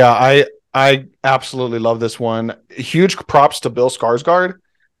 Yeah, I absolutely love this one. Huge props to Bill Skarsgård.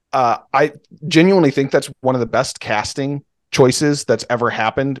 I genuinely think that's one of the best casting choices that's ever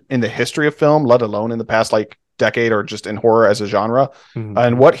happened in the history of film, let alone in the past like decade or just in horror as a genre. Mm-hmm.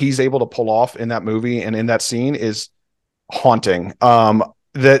 And what he's able to pull off in that movie and in that scene is haunting.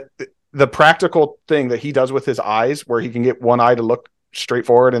 That the practical thing that he does with his eyes, where he can get one eye to look straight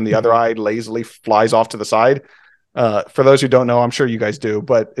forward and the other eye lazily flies off to the side. For those who don't know, I'm sure you guys do,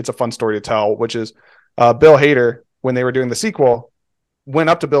 but it's a fun story to tell, which is Bill Hader, when they were doing the sequel, went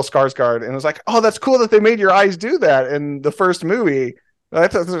up to Bill Skarsgård and was like, "Oh, that's cool that they made your eyes do that in the first movie.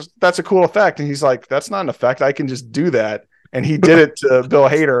 That's a cool effect." And he's like, "That's not an effect. I can just do that." And he did it to Bill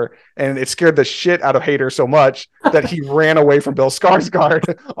Hader, and it scared the shit out of Hader so much that he ran away from Bill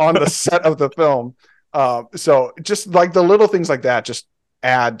Skarsgård on the set of the film. So just like the little things like that just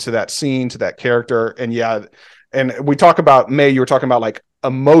add to that scene, to that character. And yeah, and we talk about, May, you were talking about like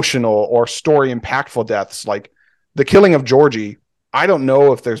emotional or story impactful deaths, like the killing of Georgie. I don't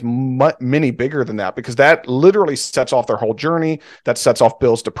know if there's many bigger than that, because that literally sets off their whole journey. That sets off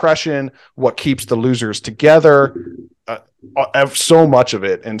Bill's depression, what keeps the losers together, so much of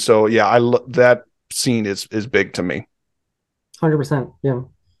it. And so, yeah, that scene is big to me. 100%. Yeah.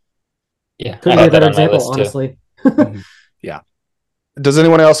 Yeah. Couldn't be a better example, honestly. Yeah. Does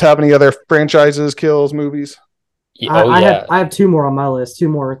anyone else have any other franchises, kills, movies? Yeah. I have two more on my list. Two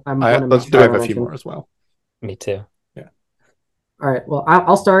more. I have a few more as well. Me too. All right. Well,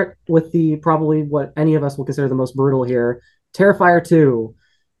 I'll start with probably what any of us will consider the most brutal here. Terrifier 2.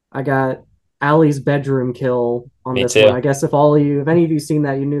 I got Allie's bedroom kill on this one. I guess if any of you seen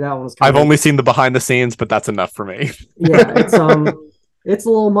that, you knew that one was coming. I've only seen the behind the scenes, but that's enough for me. Yeah, it's a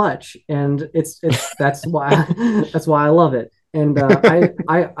little much, and that's why I love it. And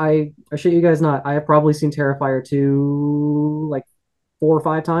I shit you guys not, I have probably seen Terrifier 2 like 4 or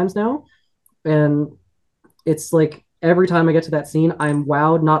 5 times now, and it's like every time I get to that scene, I'm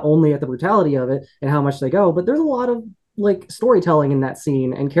wowed not only at the brutality of it and how much they go, but there's a lot of like storytelling in that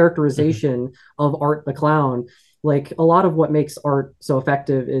scene and characterization of Art the Clown. Like a lot of what makes Art so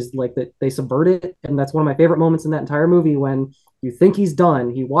effective is like that they subvert it, and that's one of my favorite moments in that entire movie when you think he's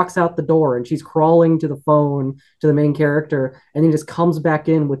done, he walks out the door and she's crawling to the phone to the main character, and he just comes back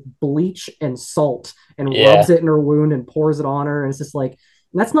in with bleach and salt and rubs it in her wound and pours it on her, and it's just like,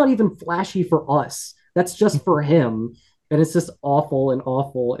 that's not even flashy for us. That's just for him. And it's just awful.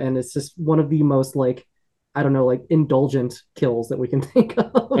 And it's just one of the most like, I don't know, like indulgent kills that we can think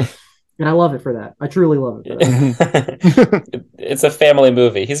of. And I love it for that. I truly love it for that. It's a family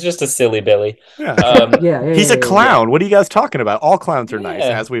movie. He's just a silly Billy. Yeah. He's a clown. What are you guys talking about? All clowns are nice,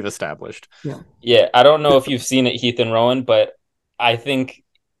 as we've established. Yeah. I don't know if you've seen it, Heath and Rowan, but I think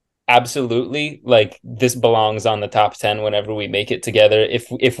absolutely, like, this belongs on the top 10 whenever we make it together,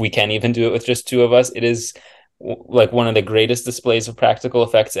 if we can even do it with just two of us. It is like one of the greatest displays of practical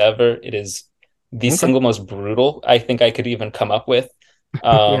effects ever. It is the single most brutal I think I could even come up with.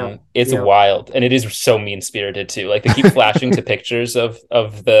 It's wild, and it is so mean-spirited too. Like, they keep flashing to pictures of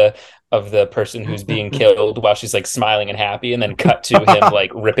the person who's being killed while she's like smiling and happy, and then cut to him like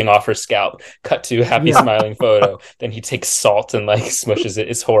ripping off her scalp, cut to happy smiling photo, then he takes salt and like smushes it.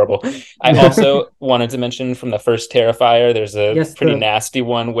 It's horrible. I also wanted to mention from the first Terrifier, there's a pretty nasty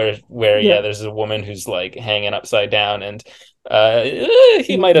one where there's a woman who's like hanging upside down, and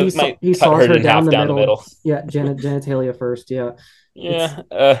he might cut her in half down the middle. Genitalia first.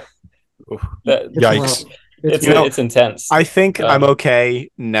 Yikes. It's intense. I think I'm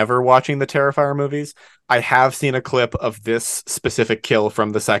okay never watching the Terrifier movies. I have seen a clip of this specific kill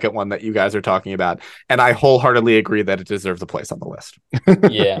from the second one that you guys are talking about, and I wholehearted agree that it deserves a place on the list.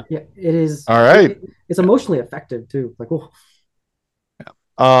 Yeah, it is. All right. It's emotionally effective too. Like, go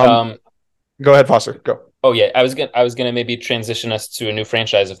ahead, Foster. Go. Oh yeah, I was gonna maybe transition us to a new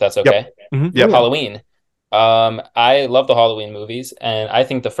franchise if that's okay. Yep. Halloween. I love the Halloween movies, and I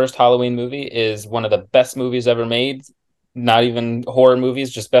think the first Halloween movie is one of the best movies ever made. Not even horror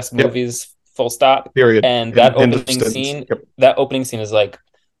movies, just best movies, full stop. Period. And that opening scene is like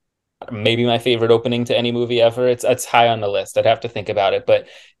maybe my favorite opening to any movie ever. It's high on the list. I'd have to think about it, but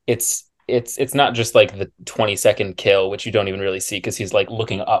it's not just like the 20-second kill, which you don't even really see because he's like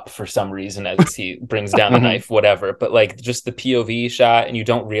looking up for some reason as he brings down the knife, whatever. But like just the POV shot, and you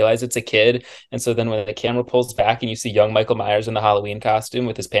don't realize it's a kid. And so then when the camera pulls back and you see young Michael Myers in the Halloween costume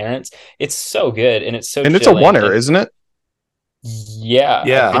with his parents, it's so good. And it's so it's a oneer, isn't it?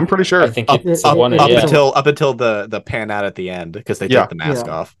 Yeah, I'm pretty sure. I think it's a oneer. Up until the pan out at the end, because they take the mask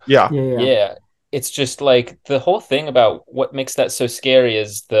off. Yeah. It's just like the whole thing about what makes that so scary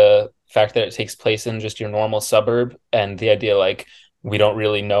is the fact that it takes place in just your normal suburb, and the idea like we don't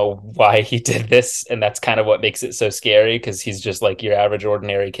really know why he did this, and that's kind of what makes it so scary, because he's just like your average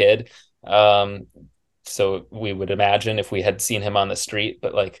ordinary kid. So we would imagine if we had seen him on the street,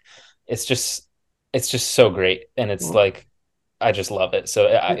 but like it's just so great, and it's like I just love it. So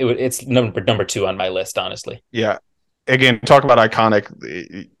it's number 2 on my list, honestly. Yeah. Again, talk about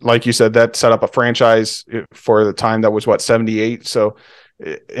iconic. Like you said, that set up a franchise for the time that was 78. So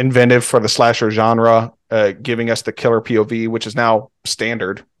inventive for the slasher genre, giving us the killer POV, which is now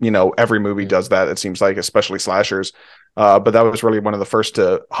standard. Every movie does that, it seems like, especially slashers. But that was really one of the first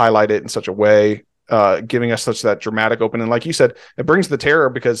to highlight it in such a way, giving us such that dramatic opening. Like you said, it brings the terror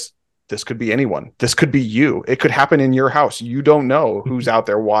because this could be anyone. This could be you. It could happen in your house. You don't know who's out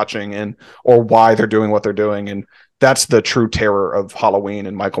there watching or why they're doing what they're doing. And that's the true terror of Halloween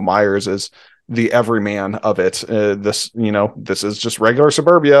and Michael Myers is the everyman of it. This is just regular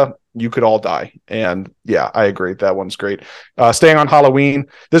suburbia. You could all die. And yeah, I agree. That one's great. Staying on Halloween,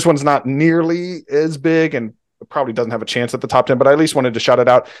 this one's not nearly as big and probably doesn't have a chance at the top 10, but I at least wanted to shout it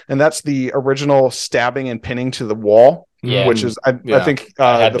out. And that's the original stabbing and pinning to the wall, which is, I think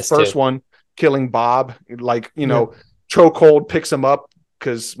the first one, killing Bob, chokehold picks him up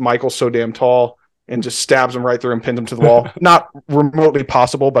because Michael's so damn tall and just stabs him right through and pins him to the wall. Not remotely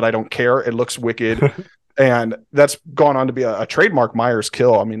possible, but I don't care. It looks wicked. And that's gone on to be a trademark Myers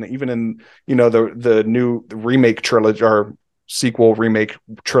kill. I mean, even in, the new remake trilogy or sequel remake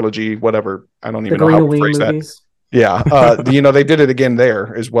trilogy, whatever. I don't even know how to phrase that. Yeah. They did it again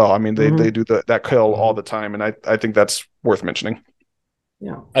there as well. I mean, they do that kill all the time. And I think that's worth mentioning.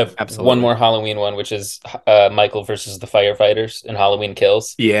 Yeah, I have absolutely one more Halloween one, which is Michael versus the firefighters in Halloween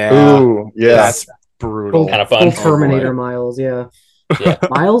Kills. Yeah. Ooh, yeah. That's brutal. Kind of fun. Terminator Miles, yeah.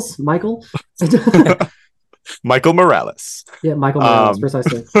 Michael? Michael Morales. Yeah, Michael Morales,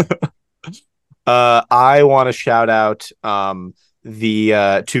 precisely. I want to shout out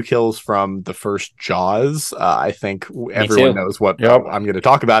the 2 kills from the first Jaws. I think everyone knows what I'm going to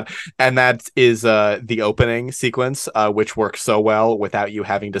talk about, and that is the opening sequence, which works so well without you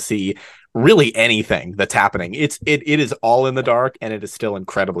having to see really anything that's happening. It is all in the dark, and it is still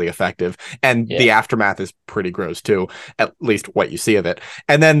incredibly effective. And the aftermath is pretty gross too, at least what you see of it.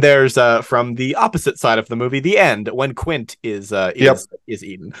 And then there's from the opposite side of the movie, the end, when Quint is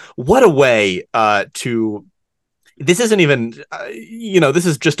eaten. What a way to. This isn't even, this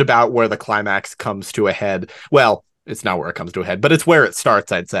is just about where the climax comes to a head. Well, it's not where it comes to a head, but it's where it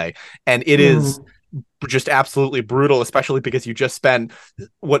starts, I'd say. And it is just absolutely brutal, especially because you just spend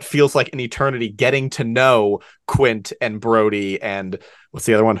what feels like an eternity getting to know Quint and Brody and what's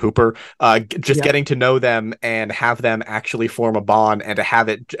the other one, Hooper, getting to know them and have them actually form a bond, and to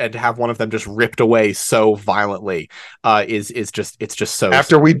have one of them just ripped away so violently is just so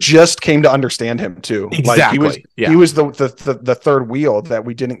after we just came to understand him too. Exactly. He was the third wheel that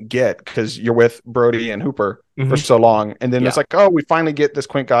we didn't get because you're with Brody and Hooper for so long, and then it's like, oh, we finally get this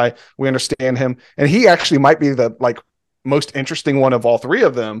Quint guy, we understand him, and he actually might be the most interesting one of all three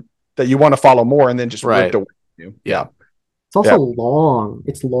of them that you want to follow more, and then just ripped away from you. Yeah. It's also long.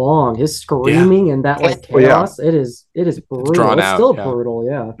 It's long. His screaming and that chaos. It is brutal. It's drawn out. Still brutal.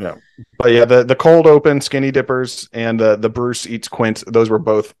 Yeah. But yeah, the cold open, Skinny Dippers, and the Bruce eats Quint. Those were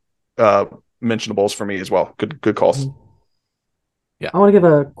both mentionables for me as well. Good calls. Yeah. I want to give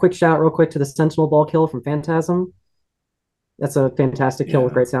a quick shout real quick to the Sentinel Ball kill from Phantasm. That's a fantastic kill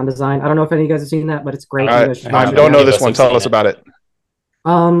with great sound design. I don't know if any of you guys have seen that, but it's great. I don't know this one. Tell us about it.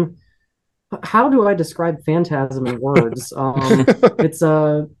 How do I describe Phantasm in words? It's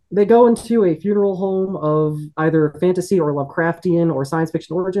they go into a funeral home of either fantasy or Lovecraftian or science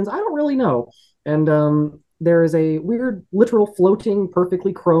fiction origins. I don't really know. And there is a weird, literal floating,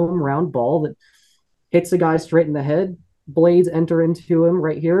 perfectly chrome round ball that hits a guy straight in the head. Blades enter into him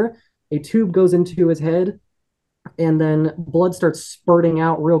right here. A tube goes into his head, and then blood starts spurting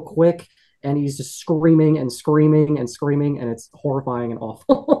out real quick. And he's just screaming and screaming and screaming, and it's horrifying and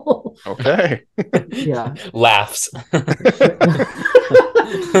awful. Okay. Yeah. Laughs.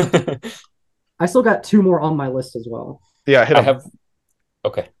 I still got 2 more on my list as well. Yeah, hit 'em.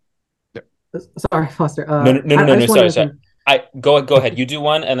 Okay. Sorry, Foster. No. Sorry. Go ahead. You do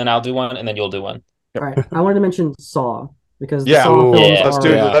one, and then I'll do one, and then you'll do one. All right. I wanted to mention Saw because the Saw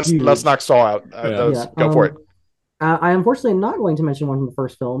films let's knock Saw out. Go for it. I unfortunately am not going to mention one from the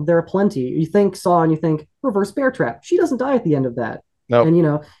first film. There are plenty. You think Saw and you think Reverse Bear Trap. She doesn't die at the end of that. No. And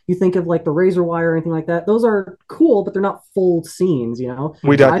you think of the razor wire or anything like that. Those are cool, but they're not full scenes.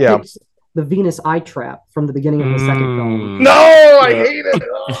 We don't. Yeah. The Venus Eye Trap from the beginning of the second film. No, I hate it.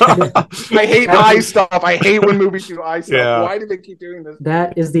 I hate eye stuff. I hate when movies do eye stuff. Yeah. Why do they keep doing this?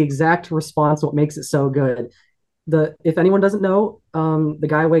 That is the exact response. What makes it so good. If anyone doesn't know, the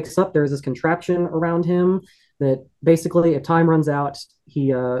guy wakes up. There's this contraption around him that basically, if time runs out,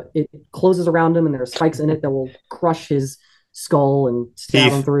 it closes around him, and there are spikes in it that will crush his skull and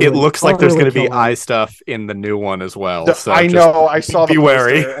stab him through. It looks like there's going to be eye stuff in the new one as well. So I know. I saw the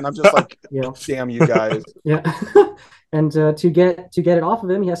wary, and I'm just like, damn you guys. Yeah. And to get it off of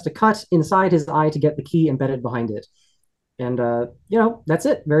him, he has to cut inside his eye to get the key embedded behind it. And that's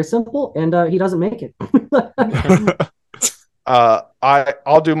it. Very simple. And he doesn't make it.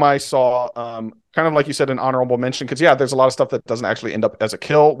 I'll do my Saw. kind of like you said, an honorable mention, because yeah, there's a lot of stuff that doesn't actually end up as a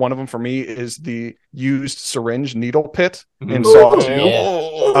kill. One of them for me is the used syringe needle pit in Saw 2.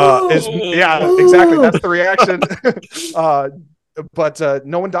 Yeah, exactly. That's the reaction. But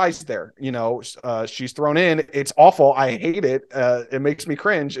no one dies there. She's thrown in. It's awful. I hate it. It makes me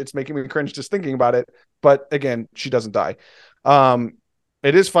cringe. It's making me cringe just thinking about it. But again, she doesn't die.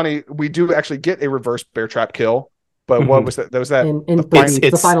 It is funny. We do actually get a reverse bear trap kill. But what was that? There was that in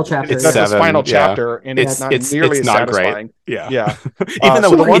the final chapter. It's the final chapter, and it's not nearly as satisfying. Great. Yeah. Even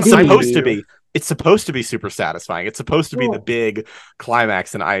though it's supposed to be. It's supposed to be super satisfying. It's supposed to be the big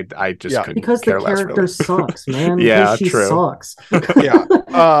climax, and I just couldn't because care the less, character really. sucks, man. Yeah, she true. sucks.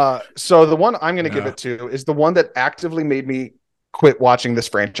 Yeah. So the one I'm going to give it to is the one that actively made me quit watching this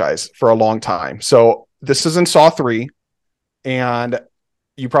franchise for a long time. So this is in Saw 3, and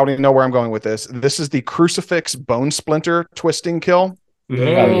you probably know where I'm going with this. This is the crucifix bone splinter twisting kill.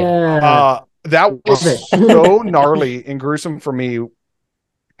 Yeah. That was so gnarly and gruesome for me.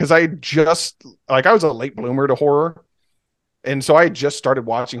 Because I was a late bloomer to horror. And so I just started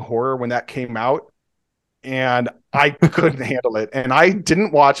watching horror when that came out. And I couldn't handle it. And I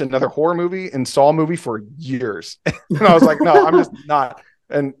didn't watch another horror movie and Saw movie for years. And I was like, no, I'm just not.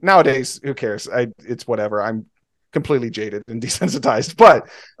 And nowadays, who cares? It's whatever. I'm completely jaded and desensitized. But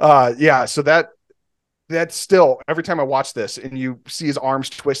so that's still, every time I watch this and you see his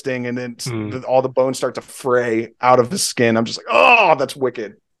arms twisting and then all the bones start to fray out of his skin, I'm just like, oh, that's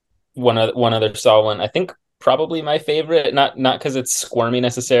wicked. One other Saw one, I think probably my favorite, not because it's squirmy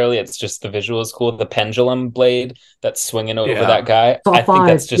necessarily, it's just the visual is cool. The pendulum blade that's swinging over that guy. Saw I 5, think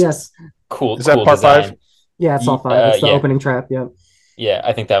that's just cool. Is that cool part design. 5? Yeah, it's Saw 5. It's the opening trap. Yeah. Yeah,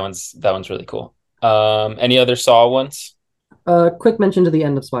 I think that one's really cool. Any other Saw ones? Quick mention to the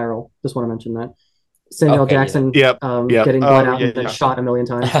end of Spiral. Just want to mention that. Samuel Jackson getting blood out and then shot a million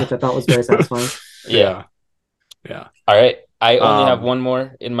times, which I thought was very satisfying. Yeah. All right. I only have one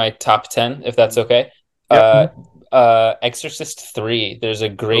more in my top 10, if that's okay. Yep. Exorcist 3. There's a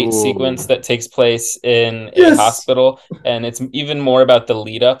great sequence that takes place in a hospital, and it's even more about the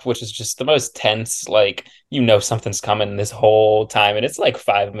lead up, which is just the most tense. Like, something's coming this whole time, and it's like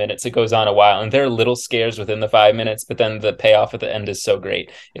 5 minutes. It goes on a while, and there are little scares within the 5 minutes, but then the payoff at the end is so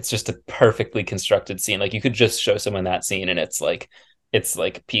great. It's just a perfectly constructed scene. Like, you could just show someone that scene, and it's like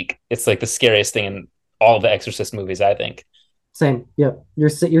peak. It's like the scariest thing in all the Exorcist movies, I think. Same. Yep.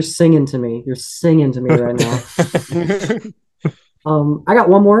 You're singing to me. You're singing to me right now. I got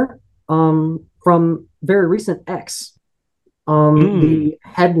one more from very recent X. The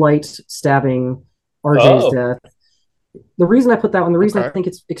headlight stabbing RJ's death. The reason I put that one, the reason I think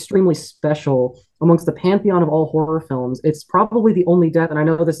it's extremely special amongst the pantheon of all horror films, it's probably the only death, and I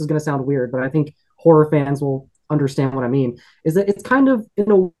know this is going to sound weird, but I think horror fans will understand what I mean, is that it's kind of, in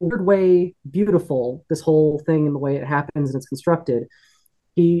a weird way, beautiful, this whole thing and the way it happens and it's constructed.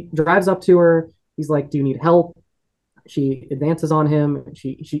 He drives up to her. He's like, do you need help? She advances on him.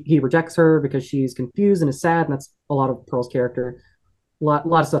 He rejects her because she's confused and is sad, and that's a lot of Pearl's character. A lot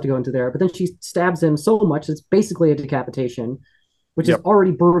of stuff to go into there. But then she stabs him so much, it's basically a decapitation, which is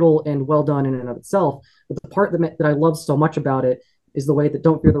already brutal and well done in and of itself. But the part that I love so much about it is the way that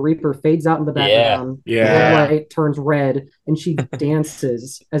Don't Fear the Reaper fades out in the background. The light turns red, and she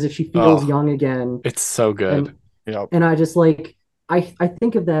dances as if she feels young again. It's so good. And I just I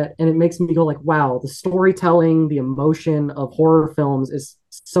think of that, and it makes me go like, wow, the storytelling, the emotion of horror films is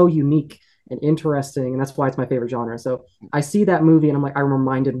so unique and interesting, and that's why it's my favorite genre. So I see that movie, and I'm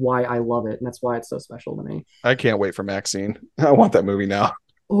reminded why I love it, and that's why it's so special to me. I can't wait for Maxine. I want that movie now.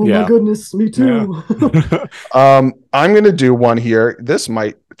 Oh my goodness, me too. I'm going to do one here. This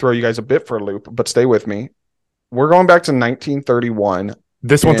might throw you guys a bit for a loop, but stay with me. We're going back to 1931.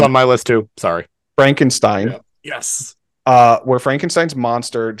 This one's on my list too. Sorry. Frankenstein. Yeah. Yes. Where Frankenstein's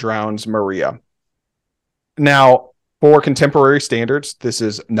monster drowns Maria. Now, for contemporary standards, this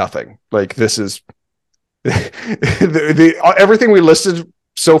is nothing. Like, this is everything we listed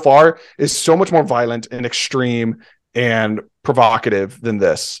so far is so much more violent and extreme and provocative than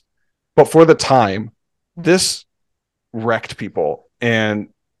this. But for the time, this wrecked people and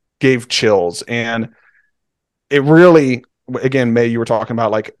gave chills. And it really, again, May, you were talking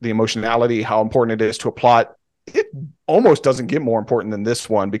about like the emotionality, how important it is to a plot. It almost doesn't get more important than this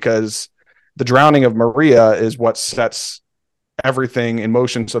one, because the drowning of Maria is what sets everything in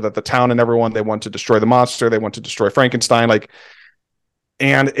motion, so that the town and everyone, they want to destroy the monster. They want to destroy Frankenstein.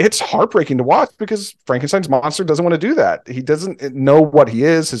 And it's heartbreaking to watch, because Frankenstein's monster doesn't want to do that. He doesn't know what he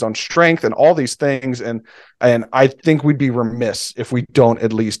is, his own strength, and all these things. And I think we'd be remiss if we don't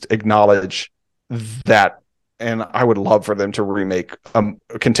at least acknowledge that and I would love for them to remake a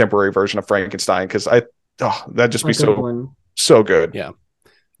contemporary version of Frankenstein, because that'd just be so good. Yeah.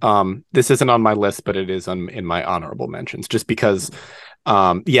 This isn't on my list, but it is in my honorable mentions, just because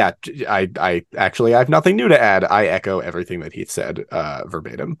I actually have nothing new to add. I echo everything that he said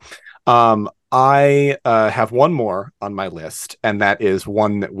verbatim. I have one more on my list, and that is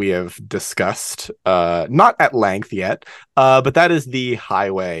one that we have discussed not at length yet, but that is the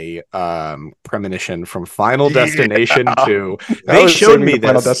highway premonition from Final Destination 2. They showed me this.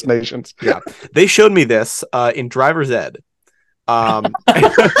 Final Destinations. Yeah, they showed me this in Driver's Ed. I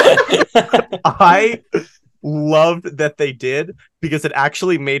loved that they did, because it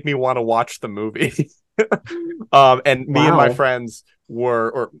actually made me want to watch the movie. And me and my friends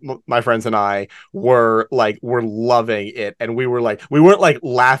my friends and I were loving it, and we weren't like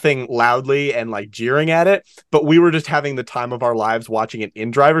laughing loudly and like jeering at it, but we were just having the time of our lives watching it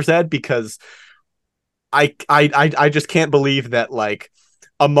in Driver's Ed, because I just can't believe that, like,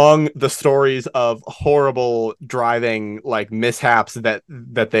 among the stories of horrible driving like mishaps that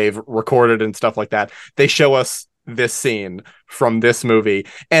they've recorded and stuff like that, they show us this scene from this movie.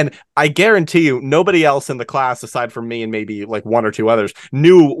 And I guarantee you, nobody else in the class, aside from me and maybe like one or two others,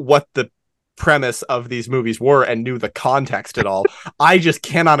 knew what the premise of these movies were and knew the context at all. I just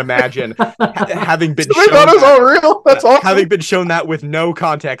cannot imagine having been shown that is all real. That's awesome. Having been shown that with no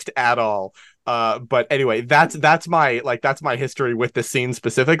context at all. But anyway, that's my history with this scene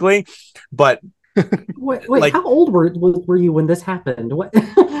specifically. But wait, like, how old were you when this happened? What?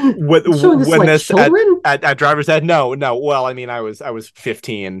 At Driver's Ed? No. Well, I mean, I was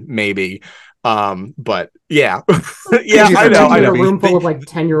 15, maybe. But yeah, yeah, I know. A room full of like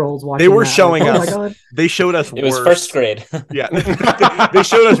 10-year-olds watching. They were showing us. They showed us. It was first grade. Yeah, they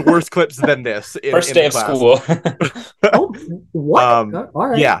showed us worse clips than this. First day of school. Oh, what? All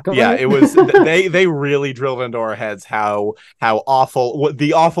right. Yeah. It was. They really drilled into our heads how awful,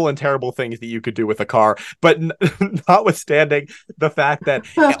 the awful and terrible things that you could do with a car. But notwithstanding the fact that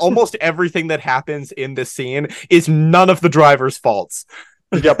almost everything that happens in this scene is none of the driver's faults.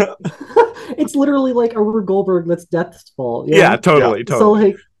 Yep. It's literally like a Rube Goldberg that's Death's fault. Yeah, totally. So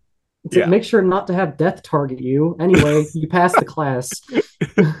like, make sure not to have Death target you. Anyway, you pass the class.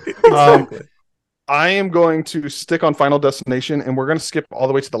 Exactly. I am going to stick on Final Destination, and we're going to skip all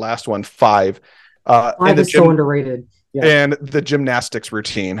the way to the last one, 5. 5 is so underrated. Yeah. And the gymnastics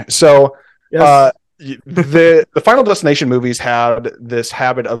routine. So, yes. The Final Destination movies had this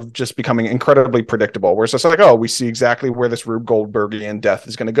habit of just becoming incredibly predictable, where it's just like, oh, we see exactly where this Rube Goldbergian death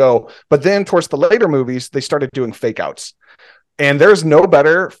is going to go. But then towards the later movies, they started doing fake outs. And there's no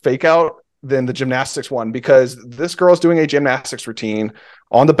better fake out than the gymnastics one, because this girl's doing a gymnastics routine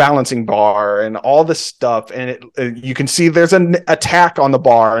on the balancing bar and all this stuff. And you can see there's an attack on the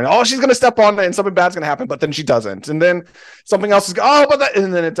bar, and she's going to step on it and something bad's going to happen, but then she doesn't. And then something else is,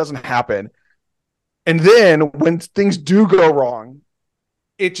 and then it doesn't happen. And then when things do go wrong,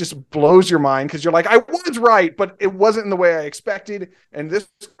 it just blows your mind, because you're like, I was right, but it wasn't in the way I expected. And this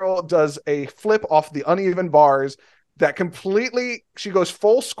girl does a flip off the uneven bars that completely, she goes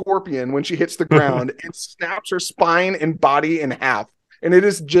full scorpion when she hits the ground and snaps her spine and body in half. And it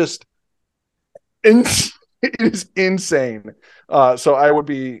is just, it is insane. So I would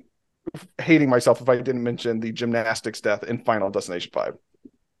be hating myself if I didn't mention the gymnastics death in Final Destination 5.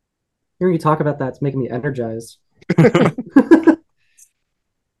 Hearing you talk about that, it's making me energized.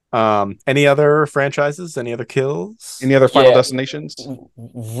 Any other franchises? Any other kills? Any other Final Destinations?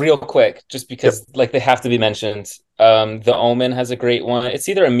 Real quick, just because like they have to be mentioned. The Omen has a great one. It's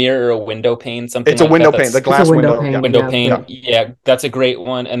either a mirror or a window pane. Something. It's a window pane. The glass window. Window pane. Yeah, that's a great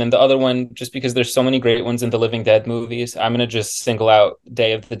one. And then the other one, just because there's so many great ones in the Living Dead movies, I'm gonna just single out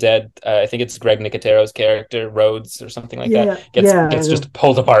Day of the Dead. I think it's Greg Nicotero's character, Rhodes or something like that. Gets just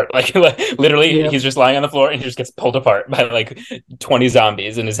pulled apart. Like literally, he's just lying on the floor and he just gets pulled apart by like 20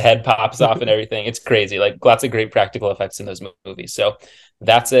 zombies, and his head pops off and everything. It's crazy. Like lots of great practical effects in those movies. So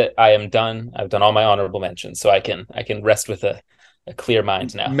that's it. I am done. I've done all my honorable mentions, so I can rest with a clear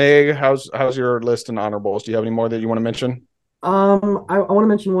mind now. Meg, how's your list and honorables? Do you have any more that you want to mention? I want to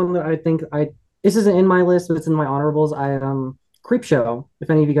mention one that I think this isn't in my list, but it's in my honorables. Creepshow, if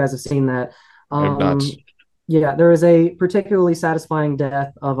any of you guys have seen that. Yeah, there is a particularly satisfying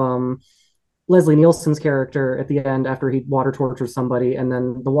death of Leslie Nielsen's character at the end after he water tortures somebody, and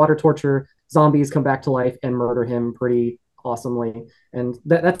then the water torture zombies come back to life and murder him pretty awesomely. And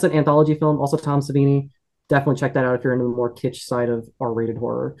that's an anthology film. Also Tom Savini. Definitely check that out if you're into the more kitsch side of R-rated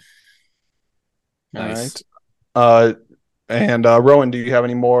horror. Nice. All right. And Rowan, do you have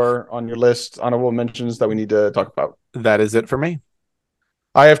any more on your list, honorable mentions that we need to talk about? That is it for me.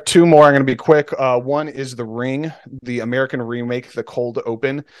 I have two more. I'm going to be quick. One is The Ring, the American remake, The Cold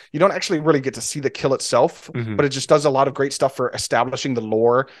Open. You don't actually really get to see the kill itself, but it just does a lot of great stuff for establishing the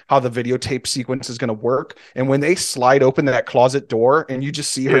lore, how the videotape sequence is going to work. And when they slide open that closet door and you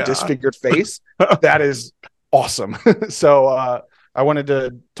just see her disfigured face, that is awesome. So I wanted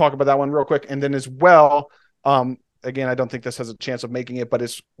to talk about that one real quick. And then as well, again, I don't think this has a chance of making it, but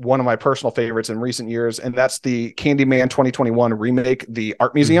it's one of my personal favorites in recent years, and that's the Candyman 2021 remake, The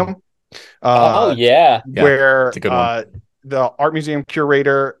Art Museum. Yeah. Where the art museum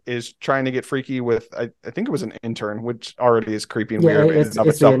curator is trying to get freaky with, I think it was an intern, which already is creepy and weird. It's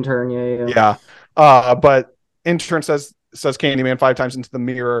the intern. Yeah. But intern says Candyman 5 times into the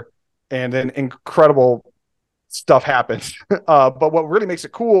mirror, and then incredible stuff happens. But what really makes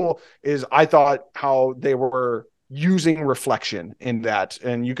it cool is I thought how they were using reflection in that,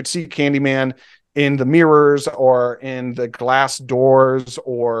 and you could see Candyman in the mirrors or in the glass doors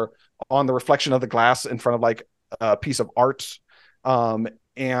or on the reflection of the glass in front of like a piece of art.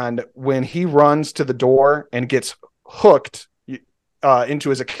 And when he runs to the door and gets hooked into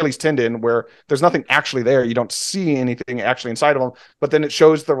his Achilles tendon, where there's nothing actually there, you don't see anything actually inside of him, but then it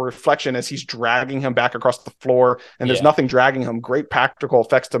shows the reflection as he's dragging him back across the floor, and there's nothing dragging him. Great practical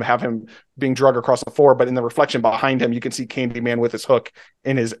effects to have him being dragged across the floor, but in the reflection behind him, you can see Candyman with his hook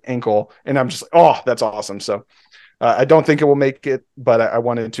in his ankle, and I'm just, oh, that's awesome. So I don't think it will make it, but I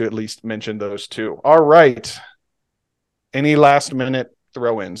wanted to at least mention those two. All right. Any last minute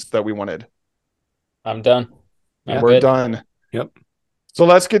throw-ins that we wanted? I'm done. We're done. Yep. So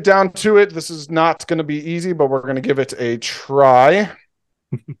let's get down to it. This is not going to be easy, but we're going to give it a try.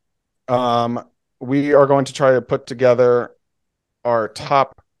 We are going to try to put together our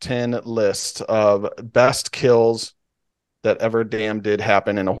top 10 list of best kills that ever damn did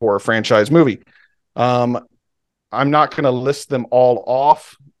happen in a horror franchise movie. I'm not going to list them all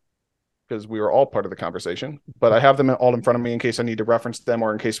off because we were all part of the conversation, but I have them all in front of me in case I need to reference them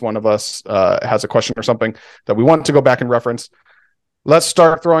or in case one of us has a question or something that we want to go back and reference. Let's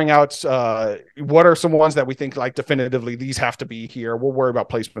start throwing out what are some ones that we think like definitively these have to be here. We'll worry about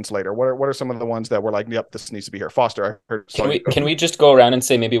placements later. What are some of the ones that we're like, yep, this needs to be here? Foster, I heard. Can we just go around and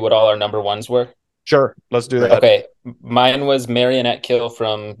say maybe what all our number ones were? Sure, let's do that. Okay, mine was Marionette Kill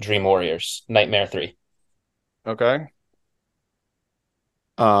from Dream Warriors, Nightmare 3. Okay.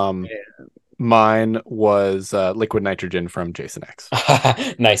 Mine was Liquid Nitrogen from Jason X.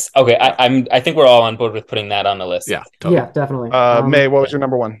 Nice. Okay, I think we're all on board with putting that on the list. Yeah, totally. Yeah, definitely. May, what was your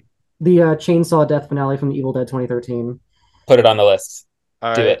number one? The Chainsaw Death finale from the Evil Dead 2013. Put it on the list.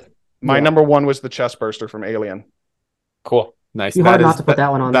 Do it. My number one was the chest burster from Alien. Cool. Nice. You hard not to put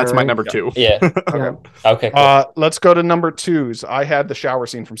that one on. That's there, my right? number two. Yeah. Okay. Cool. Let's go to number twos. I had the shower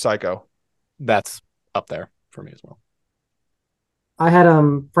scene from Psycho. That's up there for me as well. I had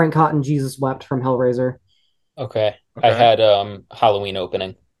Frank Cotton, Jesus Wept from Hellraiser. Okay. I had Halloween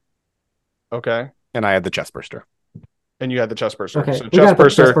opening. Okay. And I had the chest burster. And you had the chest burster. Okay. So We gotta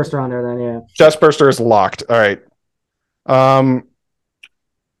put chest burster on there then, yeah. Chest burster is locked. All right.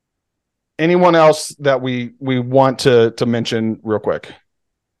 Anyone else that we want to mention real quick?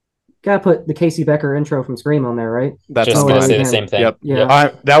 Gotta put the Casey Becker intro from Scream on there, right? That's just gonna say the same thing. Yep.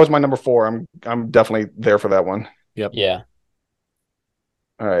 Yeah. That was my number 4. I'm definitely there for that one. Yep. Yeah.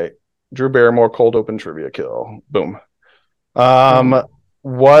 All right. Drew Barrymore cold open trivia kill. Boom.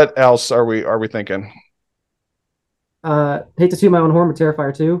 What else are we thinking? Hate to toot my own horn, but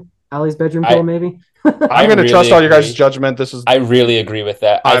Terrifier 2. Allie's bedroom kill, maybe. I'm going to trust all your guys' judgment. I really agree with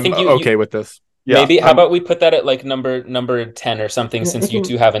that. I think okay with this. Yeah, maybe how about we put that at like number 10 or something, since you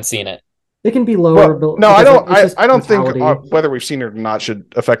two haven't seen it. It can be lower. Well, no, I don't think whether we've seen it or not should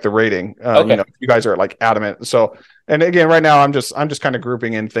affect the rating. Okay. You guys are like adamant. So, and again, right now I'm just kind of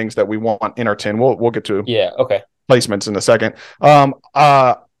grouping in things that we want in our 10. We'll get to placements in a second.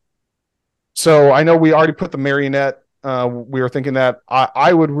 So I know we already put the Marionette. We were thinking that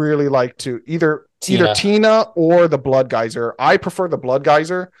I would really like to either Tina or the Blood Geyser. I prefer the Blood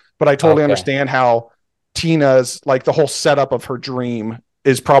Geyser, but I totally understand how Tina's like the whole setup of her dream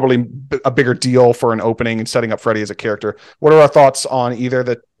is probably a bigger deal for an opening and setting up Freddy as a character. What are our thoughts on either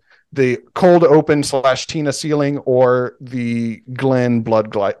the cold open / Tina ceiling or the Glenn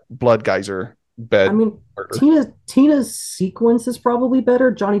Blood Geyser bed? I mean, Tina's sequence is probably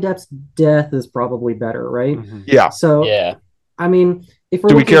better. Johnny Depp's death is probably better, right? Mm-hmm. Yeah. So I mean, if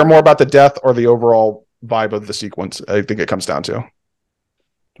we care more about the death or the overall vibe of the sequence? I think it comes down to. You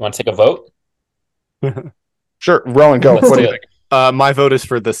want to take a vote? Sure, Rowan, go. What do you think? My vote is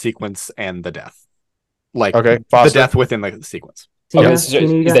for the sequence and the death. Like the death within the sequence. Tina, is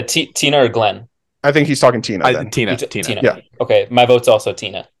that Tina or Glenn? I think he's talking Tina then. Tina. Yeah. Okay, my vote's also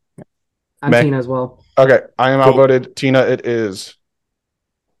Tina. I'm May. Tina as well. Okay, I am Cool. outvoted. Tina, it is.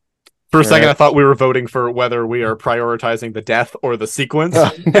 For a second, Yeah. I thought we were voting for whether we are prioritizing the death or the sequence,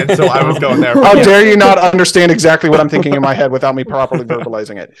 and so I was going there. How dare you not understand exactly what I'm thinking in my head without me properly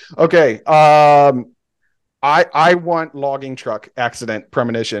verbalizing it? Okay. I want logging truck accident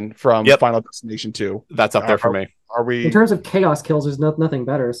premonition from Yep. Final Destination 2. That's up there for me. Are we In terms of chaos kills, there's nothing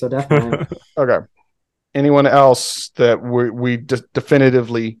better. So definitely. okay? Anyone else that we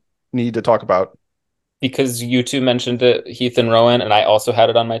definitively need to talk about? Because you two mentioned it, Heath and Rowan, and I also had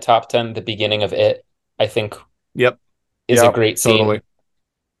it on my top 10. The beginning of it, I think, Yep. is a great scene. Totally.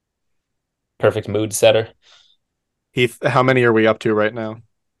 Perfect mood setter. Heath, how many are we up to right now?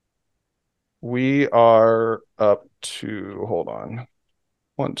 We are up to, hold on,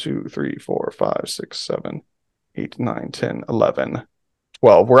 1, 2, 3, 4, 5, 6, 7, 8, 9, 10, 11,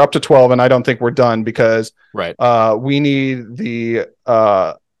 12. We're up to 12, and I don't think we're done because Right. we need the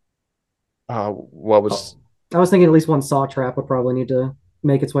what was I was thinking at least one Saw trap would probably need to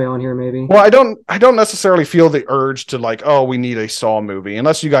make its way on here, maybe. well, I don't necessarily feel the urge to like, oh, we need a Saw movie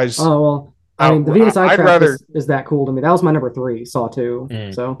unless you guys Oh well, I mean, the Venus I'd Eye rather- Trap is that cool to me. That was my number 3, Saw 2.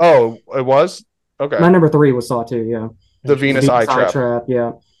 Mm. So Oh, it was? Okay. my number 3 was Saw 2. Yeah, The Venus Eye Trap.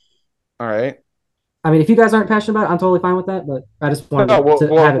 Yeah. All right. I mean, if you guys aren't passionate about it, I'm totally fine with that. But I just wanted No,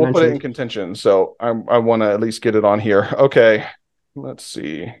 to have it we'll put it in mentioned. contention. So I want to at least get it on here. Okay. Let's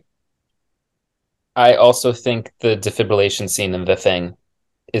see. I also think the defibrillation scene in The Thing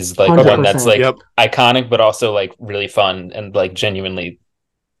is like 100%. one that's like Yep. iconic, but also like really fun and like genuinely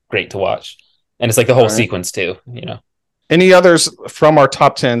great to watch. And it's like the whole Alright. sequence too, you know. Any others from our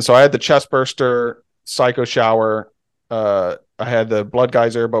top 10? So I had the chest burster, psycho shower. I had the blood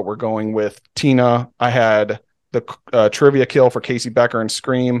geyser, but we're going with Tina. I had the trivia kill for Casey Becker and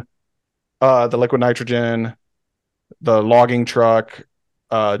Scream, the liquid nitrogen, the logging truck,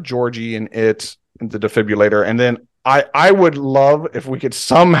 Georgie and It, and the defibrillator. And then I would love if we could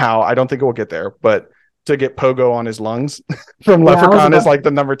somehow, I don't think it will get there, but to get Pogo on his lungs from Yeah, I was Leprechaun is about- like the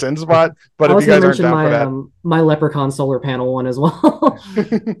number 10 spot. But I if was you guys gonna aren't mention down my my Leprechaun solar panel one as well. for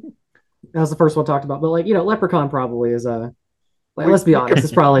that. That was the first one talked about. But like, Leprechaun probably is like, We- let's be we honest, could-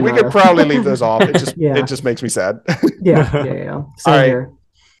 it's probably we not could probably leave those off. It just Yeah. it just makes me sad. yeah. Same right. here.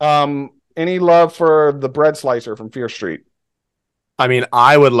 Any love for the bread slicer from Fear Street? I mean,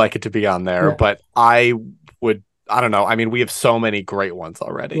 I would like it to be on there, Yeah. but I don't know. I mean, we have so many great ones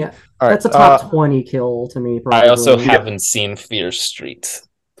already. Yeah. All right. That's a top 20 kill to me. Probably. I also haven't seen Fear Street,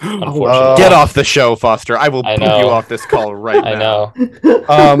 Oh, unfortunately. Get off the show, Foster. I will I boot know. you off this call right I now.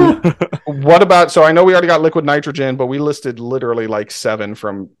 know. What about? So I know we already got liquid nitrogen, but we listed literally like 7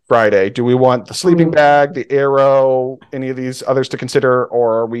 from Friday. Do we want the sleeping bag, the arrow, any of these others to consider,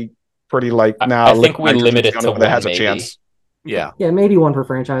 or are we pretty like now? I think liquid we limit nitrogen's it the only to one that one, has a maybe. chance. Yeah. Yeah, maybe one for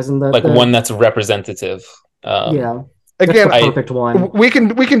franchise and Like one that's representative. yeah. Again, That's the perfect one. we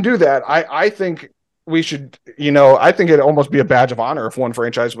can do that. I think we should. I think it'd almost be a badge of honor if one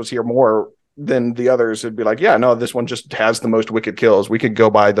franchise was here more than the others. It'd be like, yeah, no, this one just has the most wicked kills. We could go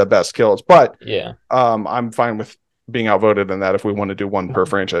by the best kills, but Yeah. I'm fine with being outvoted in that if we want to do one per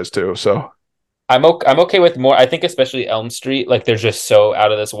franchise too. So I'm okay with more. I think especially Elm Street, like they're just so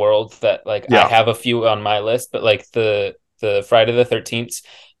out of this world that like Yeah. I have a few on my list, but like the Friday the 13th,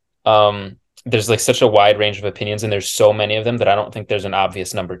 there's like such a wide range of opinions and there's so many of them that I don't think there's an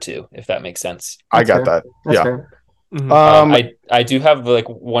obvious number 2, if that makes sense. I That's got fair. that. That's Yeah. fair. Mhm. I do have like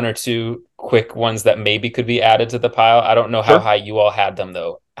 1 or 2 quick ones that maybe could be added to the pile. I don't know how Sure. high you all had them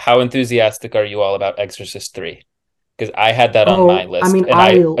though. How enthusiastic are you all about Exorcist 3? Because I had that on my list, I mean, and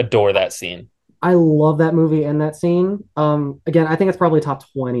I adore that scene. I love that movie and that scene. Again, I think it's probably top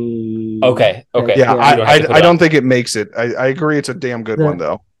 20. Okay. Yeah, You don't have to put I it don't on. think it makes it. I agree. It's a damn good The- one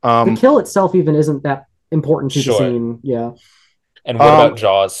though. The kill itself even isn't that important to Sure. the scene. Yeah. And what about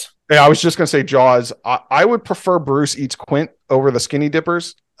Jaws? Yeah, I was just gonna say Jaws. I would prefer Bruce eats Quint over the Skinny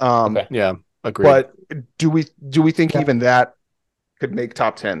Dippers. Okay. Yeah. Agreed. But do we think Yeah. even that could make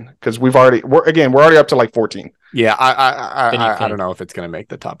top 10? Because we're already up to like 14. yeah, Then you I can- don't know if it's going to make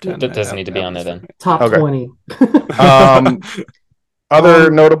the top 10. That doesn't need to be on there then. Top Okay. 20.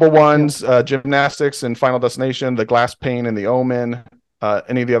 Other notable ones: Gymnastics and Final Destination, The Glass Pane and The Omen.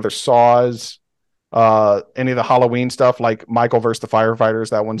 Any of the other Saws, any of the Halloween stuff like Michael versus the Firefighters.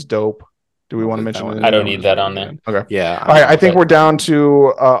 That one's dope. Do we want to mention it? I don't need that on there. Okay. Yeah. All right, I think Okay. we're down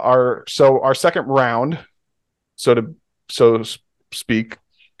to our second round, so to speak.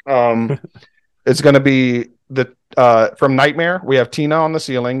 It's going to be the from Nightmare. We have Tina on the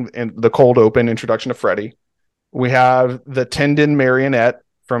ceiling and the cold open introduction to Freddy. We have the Tendon Marionette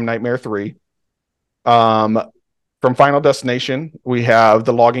from Nightmare 3. From Final Destination, we have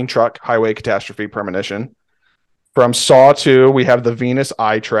the logging truck, highway catastrophe premonition. From Saw 2, we have the Venus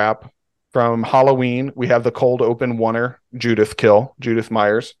eye trap. From Halloween, we have the cold open oneer, Judith kill, Judith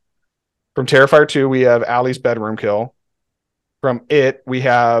Myers. From Terrifier 2, we have Allie's bedroom kill. From It, we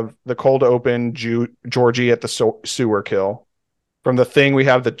have the cold open Georgie at the sewer kill. From The Thing, we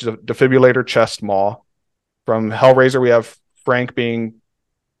have the defibrillator chest maul. From Hellraiser, we have Frank being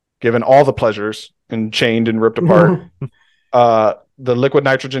given all the pleasures and chained and ripped apart. The liquid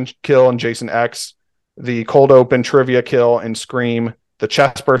nitrogen kill in Jason X. The cold open trivia kill in Scream. The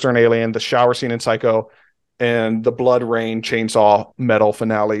chest burster in Alien. The shower scene in Psycho. And the blood rain chainsaw metal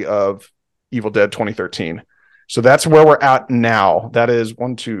finale of Evil Dead 2013. So that's where we're at now. That is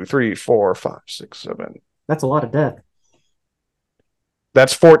 1, 2, 3, 4, 5, 6, 7. That's a lot of death.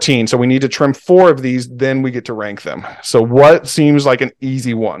 That's 14. So we need to trim 4 of these, then we get to rank them. So what seems like an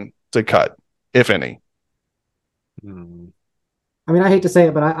easy one to cut, if any? I mean, I hate to say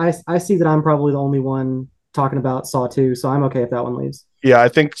it, but I see that I'm probably the only one talking about Saw 2, so I'm okay if that one leaves. Yeah, I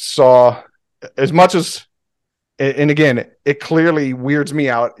think Saw, as much as, and again, it clearly weirds me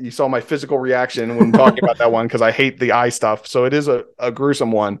out. You saw my physical reaction when talking about that one because I hate the eye stuff. So it is a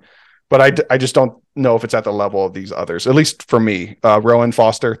gruesome one, but I just don't know if it's at the level of these others, at least for me. Rowan,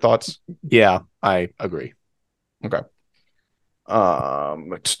 Foster, thoughts? Yeah, I agree. Okay.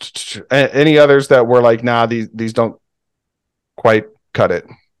 Any others that were like, nah, these don't quite cut it?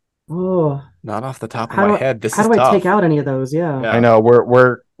 Oh, not off the top of my head. How do I take out any of those? Yeah. I know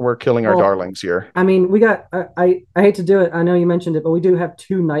we're killing our darlings here. I mean, we got. I hate to do it. I know you mentioned it, but we do have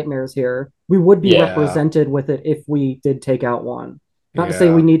 2 nightmares here. We would be represented with it if we did take out one. Not to say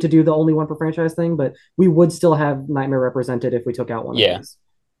we need to do the only one per franchise thing, but we would still have Nightmare represented if we took out one of these.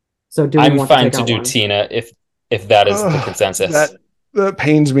 So I'm fine to do Tina if that is the consensus. That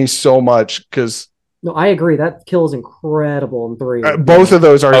pains me so much because no, I agree. That kill is incredible in 3. Both of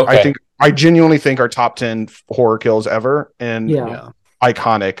those are, okay. I genuinely think are top 10 horror kills ever, and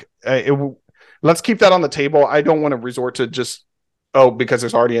iconic. Let's keep that on the table. I don't want to resort to just because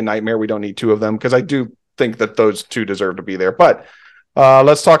there's already a Nightmare, we don't need 2 of them, because I do think that those 2 deserve to be there. But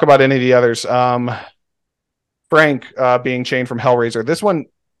let's talk about any of the others. Frank being chained from Hellraiser. This one,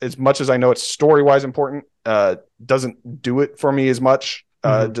 as much as I know it's story-wise important, doesn't do it for me as much.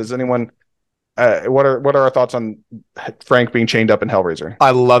 Does anyone? What are our thoughts on Frank being chained up in Hellraiser?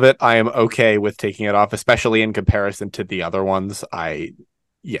 I love it. I am okay with taking it off, especially in comparison to the other ones. I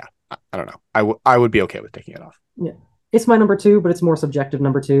don't know. I would be okay with taking it off. Yeah, it's my number 2, but it's more subjective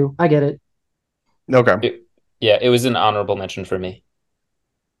number 2. I get it. Okay. It was an honorable mention for me.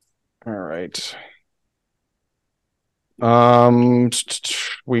 All right.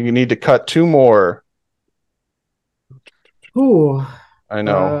 We need to cut 2 more. Ooh. I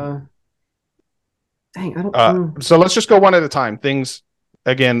know. Dang, I don't. So let's just go one at a time. Things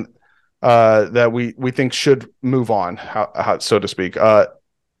again that we think should move on, how so to speak.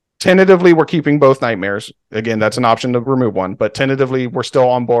 Tentatively, we're keeping both Nightmares. Again, that's an option to remove one, but tentatively, we're still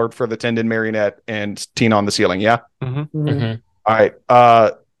on board for the Tendon Marionette and Tina on the Ceiling. Yeah. Mm-hmm. All right.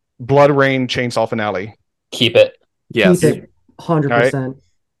 Blood Rain Chainsaw Finale. Keep it. Yes. Keep it. 100%.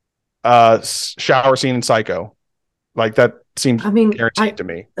 Shower scene in Psycho. Like that seems guaranteed to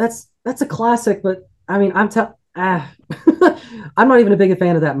me. That's a classic, but I mean, I'm not even a big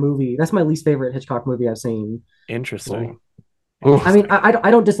fan of that movie. That's my least favorite Hitchcock movie I've seen. Interesting. I mean,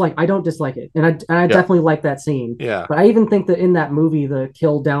 I don't dislike it, and I definitely like that scene. Yeah. But I even think that in that movie, the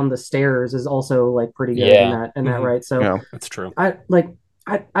kill down the stairs is also like pretty good in that right. So that's true.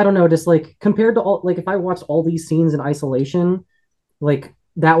 I don't know, just like compared to all, like if I watched all these scenes in isolation, like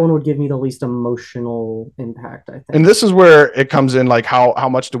that one would give me the least emotional impact, I think. And this is where it comes in, like how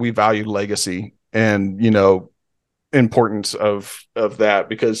much do we value legacy and importance of that?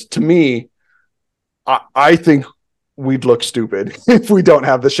 Because to me, I think we'd look stupid if we don't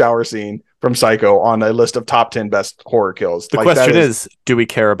have the shower scene from Psycho on a list of top 10 best horror kills. The question is, do we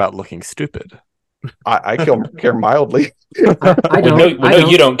care about looking stupid? I care mildly. I don't. We know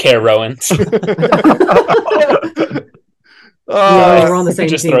you don't care, Rowan. We're on the same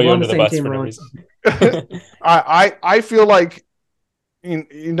just team. throw you We're on under the the same bus team, for no Rowan. reason. I feel like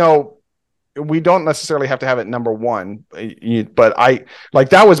we don't necessarily have to have it number 1, but I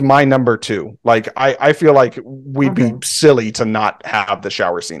like that was my number 2. Like I feel like we'd be silly to not have the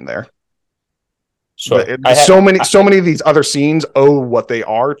shower scene there. Sure. So many of these other scenes owe what they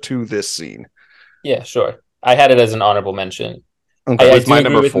are to this scene. Yeah, sure. I had it as an honorable mention. Okay. It's my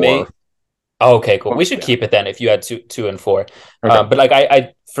number 4. Oh, okay, cool. We should Yeah. keep it then if you had two and four. Okay. But like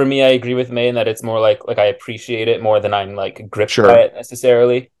I for me, I agree with May in that it's more like I appreciate it more than I'm like gripped Sure. by it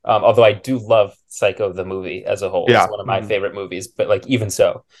necessarily. Although I do love Psycho the movie as a whole. Yeah. It's one of my Mhm. favorite movies, but like even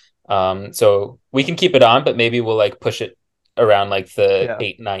so. So we can keep it on, but maybe we'll like push it around like the Yeah.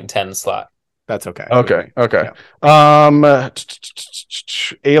 8, 9, 10 slot. That's okay. Okay.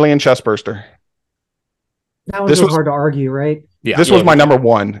 Alien Chestburster. That This was was- hard to argue, right? Yeah. This was my number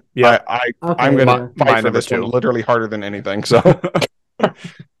one. Yeah. Okay, I'm gonna yeah. fight My for number this one two. literally harder than anything. So, Can't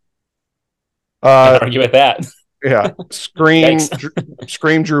uh, argue with that. yeah, Scream, Yikes.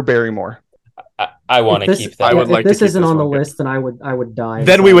 Scream, Drew Barrymore. I want If to this- keep that. I would if like to this keep isn't this on the one. list, then I would die.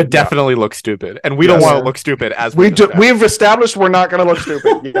 Then we inside. would definitely look stupid, and we don't Yes. want to look stupid as We discuss. we've established we're not going to look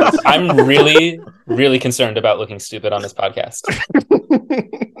stupid. Yes. I'm really, really concerned about looking stupid on this podcast.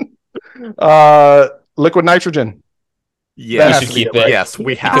 Liquid Nitrogen. Yes, We should keep it. Yes,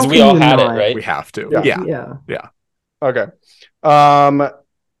 we have Because How to. we can all you had it, not? right? We have to. Yeah. Yeah. Okay.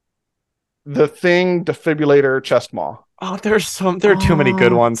 The Thing, Defibrillator, Chest Maw. Oh, there are too many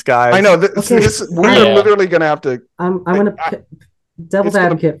good ones, guys. I know this. Okay. We're Yeah. literally going to have to. I'm gonna devil's it's gonna-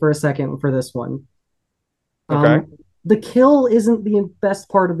 advocate for a second for this one. Okay. The kill isn't the best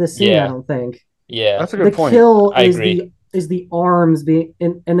part of this scene. Yeah. I don't think Yeah. That's a the good point. kill I is agree. the arms being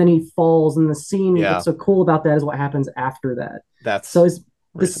and then he falls, and the scene. Yeah. What's so cool about that is what happens after that. That's So the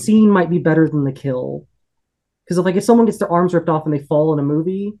reason. scene might be better than the kill, because if someone gets their arms ripped off and they fall in a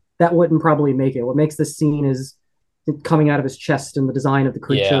movie, that wouldn't probably make it. What makes this scene is it coming out of his chest and the design of the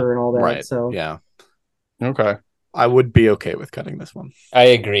creature Yeah. and all that. right. So Yeah, Okay. I would be okay with cutting this one. I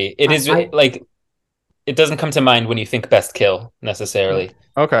agree. It is I- like it doesn't come to mind when you think best kill necessarily.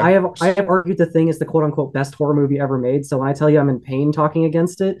 Okay. I have argued the Thing is the quote unquote best horror movie ever made. So when I tell you I'm in pain talking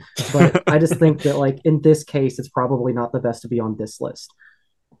against it, but I just think that in this case, it's probably not the best to be on this list.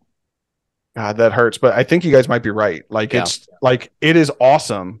 God, that hurts. But I think you guys might be right. Like Yeah. it's like it is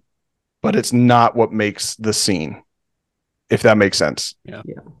awesome, but it's not what makes the scene. If that makes sense.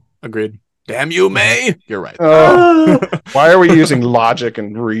 Agreed. Damn you, May. You're right. Oh, why are we using logic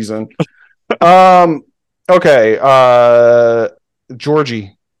and reason? Okay.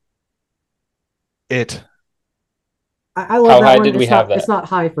 Georgie. It. I love How that high one. did we It's have not, It's that? not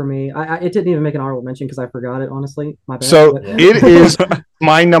high for me. It didn't even make an honorable mention because I forgot it. Honestly, my bad. So But- it is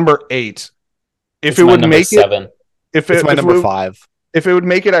my number 8. If It's it my would number make it, 7. if It's it, my if number it- 5. if it would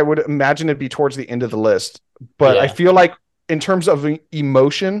make it, I would imagine it'd be towards the end of the list. But I Yeah. feel like in terms of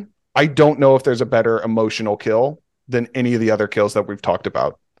emotion, I don't know if there's a better emotional kill than any of the other kills that we've talked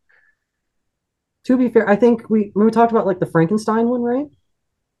about. to be fair, I think we talked about the Frankenstein one, right?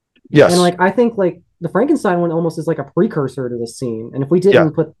 Yes. And I think the Frankenstein one almost is like a precursor to this scene. And if we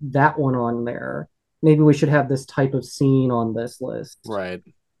didn't put that one on there, maybe we should have this type of scene on this list. Right.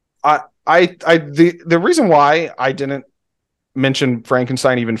 The reason why I didn't mention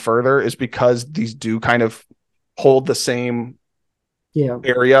Frankenstein even further is because these do kind of hold the same Yeah.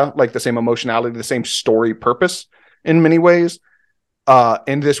 area, like the same emotionality, the same story purpose in many ways.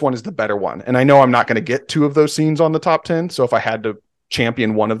 And this one is the better one. And I know I'm not going to get 2 of those scenes on the top 10. So if I had to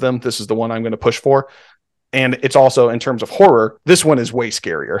champion one of them, this is the one I'm going to push for. And it's also, in terms of horror, this one is way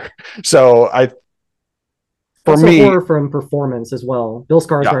scarier. So for Also me, horror from performance as well. Bill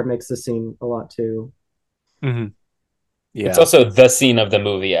Skarsgård makes this scene a lot too. Mm-hmm. Yeah. It's also the scene of the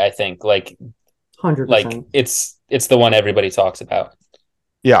movie, I think. Like 100%. it's the one everybody talks about.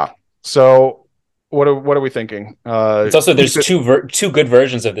 yeah. So what are we thinking? It's also there's two good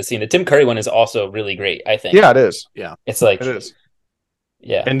versions of the scene. The Tim Curry one is also really great, I think. Yeah, it is. It's like It is.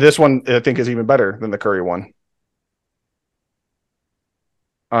 yeah. And this one I think is even better than the Curry one.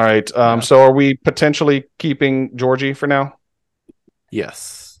 All right. So are we potentially keeping Georgie for now?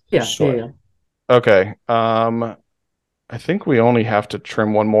 Yes. yeah, Sure. yeah. Okay. I think we only have to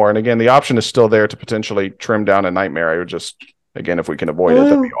trim one more. And again, the option is still there to potentially trim down a Nightmare. I would just, again, if we can avoid it,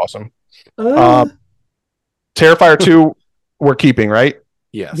 that'd be awesome. Terrifier 2, we're keeping, right?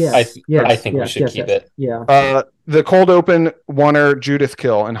 Yes. Yes, yes, I think we yes, should yes, keep yes. it. Yeah. The cold open Warner Judith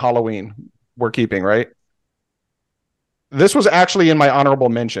kill in Halloween, we're keeping, right? This was actually in my honorable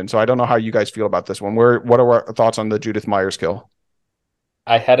mention, so I don't know how you guys feel about this one. What are our thoughts on the Judith Myers kill?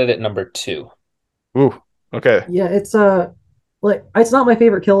 I had it at number 2. Ooh, okay. Yeah, it's it's not my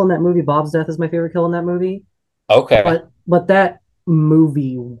favorite kill in that movie. Bob's death is my favorite kill in that movie. Okay. But that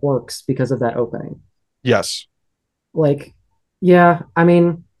movie works because of that opening. Yes. Yeah, I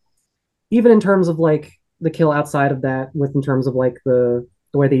mean, even in terms of the kill outside of that, in terms of the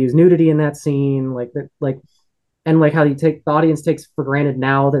way they use nudity in that scene, and how the audience takes for granted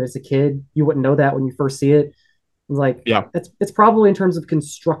now that it's a kid, you wouldn't know that when you first see it. Like, Yeah. it's probably in terms of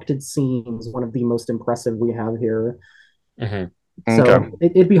constructed scenes one of the most impressive we have here. Mm-hmm. So Okay.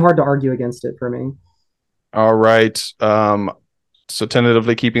 it'd be hard to argue against it for me. All right. So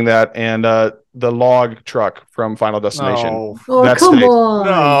tentatively keeping that, and the log truck from Final Destination. No. Oh, That come stays. on!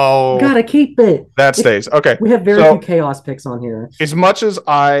 No. Gotta keep it. That stays. Okay. We have very So- few chaos picks on here. As much as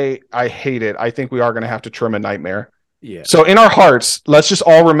I hate it, I think we are going to have to trim a Nightmare. Yeah. So in our hearts, let's just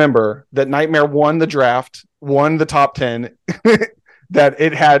all remember that Nightmare won the draft, won the top 10, that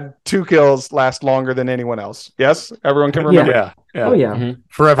it had 2 kills last longer than anyone else. Yes? Everyone can remember. Yeah. Yeah. Oh yeah. Mm-hmm.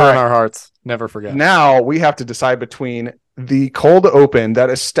 Forever All in right. our hearts. Never forget. Now we have to decide between the cold open that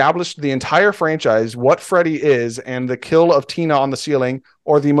established the entire franchise, what Freddy is, and the kill of Tina on the ceiling,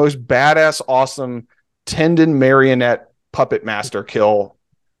 or the most badass, awesome tendon marionette puppet master kill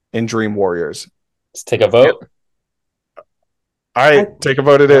in Dream Warriors. Let's take a vote. All right, take a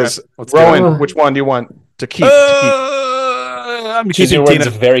vote. It is. Let's do it. Rowan, which one do you want to keep? I'm Choose keeping your words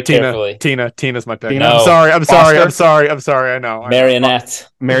Tina. very carefully. Tina's my pick. Tina? I'm No. sorry. Foster? I'm sorry. I know. Marionette.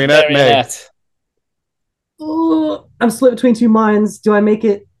 Marionette May. Marionette. Oh, I'm split between 2 minds. Do I make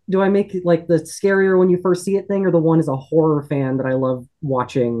it like the scarier when you first see it thing, or the one as a horror fan that I love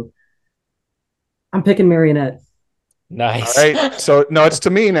watching? I'm picking Marionette. Nice. All right, so no, it's to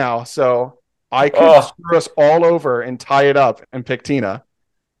me now. So I could Oh. screw us all over and tie it up and pick Tina,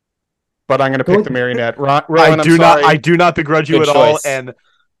 but I'm going to pick Go- the Marionette. Rowan, I do not begrudge you Good at all, choice. and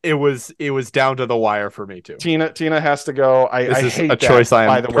it was down to the wire for me too. Tina has to go. I This is hate a choice I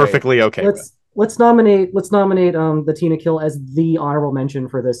by am the way. perfectly okay with. Let's nominate the Tina kill as the honorable mention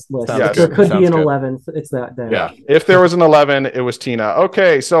for this list. Sounds If there good. could Sounds be an good. 11th, it's that day. Yeah, if there was an 11, it was Tina.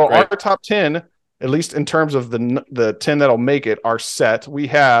 Okay, so Great. our top 10, at least in terms of the 10 that'll make it, are set. We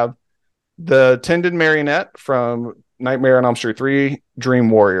have the Tendon Marionette from Nightmare on Elm Street 3, Dream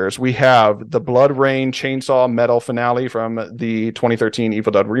Warriors. We have the Blood Rain Chainsaw Metal finale from the 2013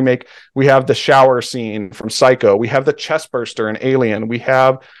 Evil Dead remake. We have the shower scene from Psycho. We have the Chestburster in Alien. We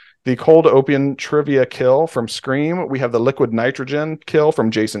have the Cold Open Trivia kill from Scream. We have the Liquid Nitrogen kill from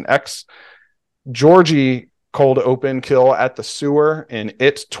Jason X. Georgie Cold Open kill at the sewer in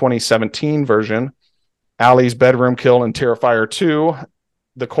It 2017 version. Allie's bedroom kill in Terrifier 2.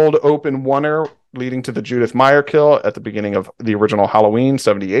 The Cold Open Oneer leading to the Judith Meyer kill at the beginning of the original Halloween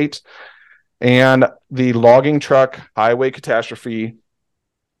 78. And the logging truck highway catastrophe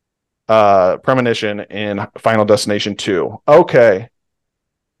premonition in Final Destination 2. Okay.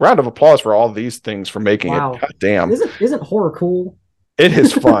 Round of applause for all these things for making Wow. it. God damn. Isn't horror cool? It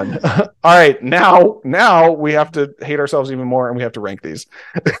is fun. All right, now we have to hate ourselves even more, and we have to rank these.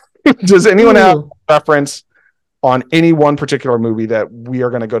 Does anyone have Ooh. a preference on any one particular movie that we are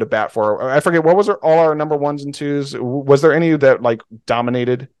going to go to bat for? I forget, what was all our number 1s and 2s? Was there any that like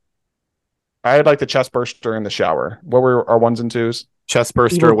dominated? I had like the Chestburster in the shower. What were our 1s and 2s?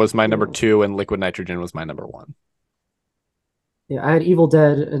 Chestburster Evil- was my number 2, and Liquid Nitrogen was my number 1. Yeah, I had Evil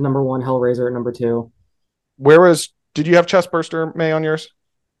Dead at number 1, Hellraiser at number 2. Did you have Chestburster, May, on yours?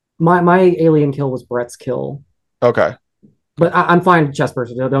 My alien kill was Brett's kill, Okay. but I'm fine with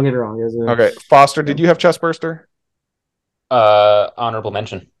Chestburster. Don't get me wrong. It was a- Okay. Foster, did you have Chestburster? Honorable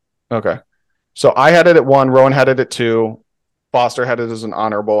mention. Okay. So I had it at 1, Rowan had it at 2, Foster had it as an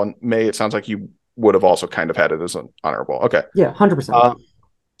honorable, and May, it sounds like you would have also kind of had it as an honorable. Okay. Yeah, 100%.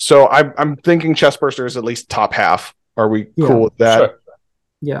 So I'm thinking Chestburster is at least top half. Are we Yeah. cool with that? Sure.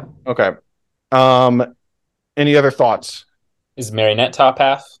 Yeah. Okay. Any other thoughts? Is Marionette top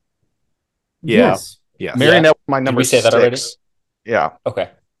half? Yeah. Yes. Yes. Marionette was my number we say 6. that already? Yeah. Okay.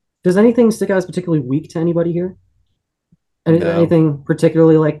 Does anything stick out as particularly weak to anybody here? No. Anything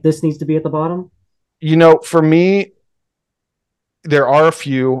particularly like this needs to be at the bottom? You know, for me, there are a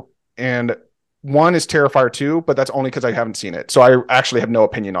few, and one is Terrifier 2, but that's only because I haven't seen it. So I actually have no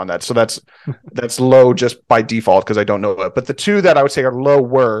opinion on that. So that's low just by default because I don't know it. But the 2 that I would say are low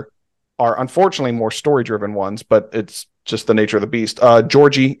are unfortunately more story-driven ones, but it's just the nature of the beast.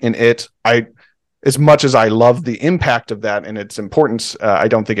 Georgie in It, as much as I love the impact of that and its importance, I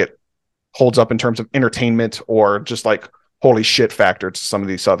don't think it holds up in terms of entertainment or just like holy shit factor to some of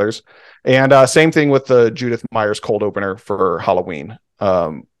these others. And same thing with the Judith Myers cold opener for Halloween.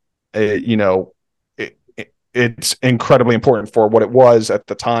 It's incredibly important for what it was at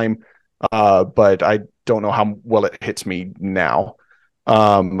the time, but I don't know how well it hits me now.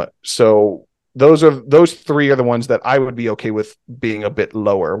 So those 3 are the ones that I would be okay with being a bit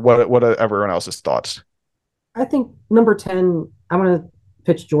lower. What are everyone else's thoughts? I think number 10, I'm gonna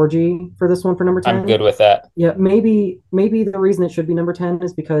pitch Georgie for this one for number 10. I'm good with that. Yeah, maybe the reason it should be number 10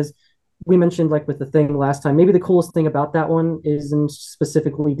 is because we mentioned like with the thing last time, maybe the coolest thing about that one isn't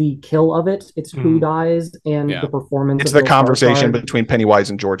specifically the kill of it. It's who dies and Yeah. the performance. It's of the Bill conversation Skarsgård. between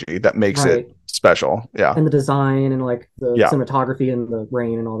Pennywise and Georgie that makes Right. it special. Yeah. And the design and like the Yeah. cinematography and the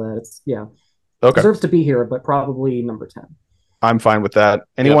rain and all that. It's Okay. deserves to be here, but probably number 10. I'm fine with that.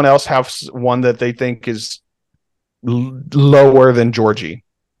 Anyone else have one that they think is lower than Georgie?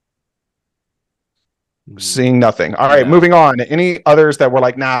 Seeing nothing. All right, moving on. Any others that were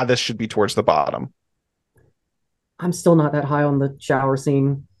like, nah, this should be towards the bottom? I'm still not that high on the shower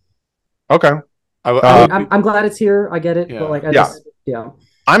scene. Okay. I'm glad it's here. I get it, but like,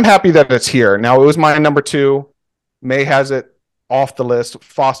 I'm happy that it's here. Now, it was my number 2. May has it off the list.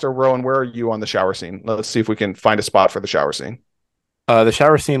 Foster, Rowan, where are you on the shower scene? Let's see if we can find a spot for the shower scene. The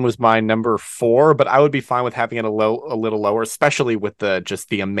shower scene was my number 4, but I would be fine with having it a little lower, especially with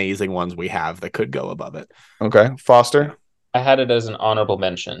the amazing ones we have that could go above it. Okay, Foster. I had it as an honorable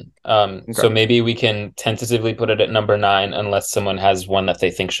mention. So maybe we can tentatively put it at number 9, unless someone has one that they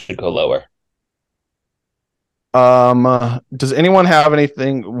think should go lower. Does anyone have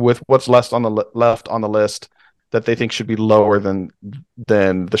anything with what's left on the list that they think should be lower than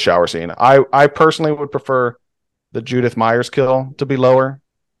the shower scene? I personally would prefer the Judith Myers kill to be lower,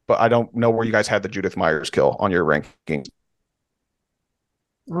 but I don't know where you guys had the Judith Myers kill on your ranking.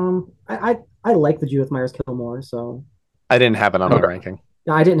 I like the Judith Myers kill more, so I didn't have it on my ranking.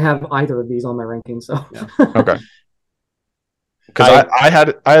 I didn't have either of these on my ranking, so okay. Because I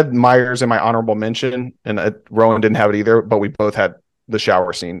had Myers in my honorable mention, and Rowan didn't have it either, but we both had the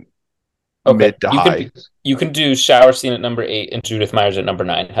shower scene mid to high. You can do shower scene at number 8 and Judith Myers at number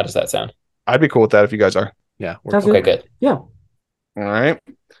 9. How does that sound? I'd be cool with that if you guys are. Yeah. Okay, good. Yeah. All right.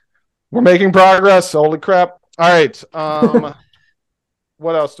 We're making progress. Holy crap. All right.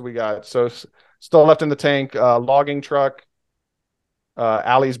 What else do we got? So still left in the tank, logging truck,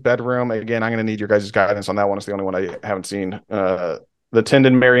 Allie's bedroom. Again, I'm going to need your guys' guidance on that one. It's the only one I haven't seen. The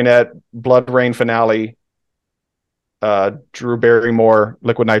Tendon Marionette, Blood Rain finale, Drew Barrymore,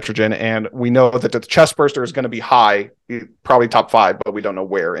 Liquid Nitrogen, and we know that the Chest Burster is going to be high, probably top 5, but we don't know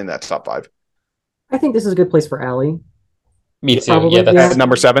where in that top 5. I think this is a good place for Allie. Me too. Probably, that's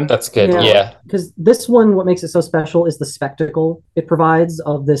number 7. That's good. Yeah. Because this one, what makes it so special is the spectacle it provides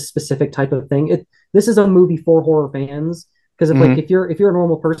of this specific type of thing. This is a movie for horror fans. Because if you're a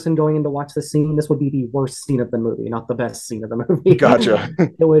normal person going in to watch this scene, this would be the worst scene of the movie, not the best scene of the movie. Gotcha.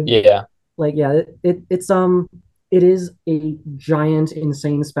 It would. Yeah. It is a giant,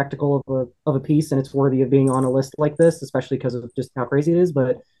 insane spectacle of a piece, and it's worthy of being on a list like this, especially because of just how crazy it is.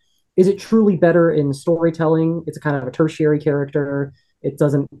 But is it truly better in storytelling? It's a kind of a tertiary character. It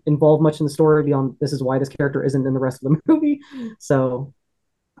doesn't involve much in the story beyond this is why this character isn't in the rest of the movie. So,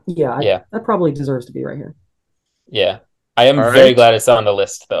 that probably deserves to be right here. Yeah. I am very glad it's on the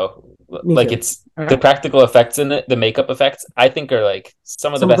list, though. It's the practical effects in it, the makeup effects, I think are like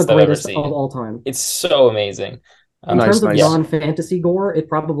some of the best I've ever seen of all time. It's so amazing. In terms of non-fantasy gore, it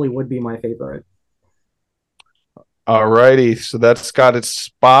probably would be my favorite. All righty, so that's got its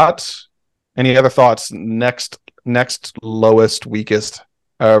spot. Any other thoughts? Next, lowest, weakest,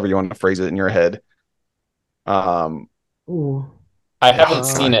 however you want to phrase it in your head. Ooh. I haven't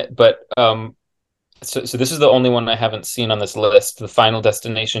seen it, but so this is the only one I haven't seen on this list. The Final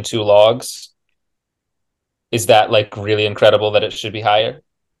Destination 2 logs. Is that like really incredible that it should be higher?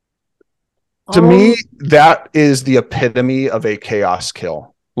 To me, that is the epitome of a chaos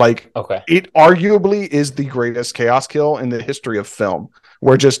kill. Like, it arguably is the greatest chaos kill in the history of film,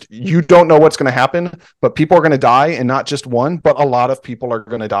 where just you don't know what's going to happen, but people are going to die, and not just one, but a lot of people are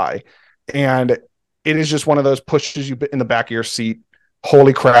going to die. And it is just one of those pushes you in the back of your seat.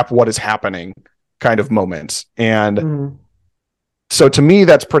 Holy crap, what is happening? Kind of moments. And so to me,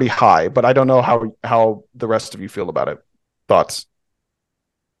 that's pretty high, but I don't know how the rest of you feel about it. Thoughts?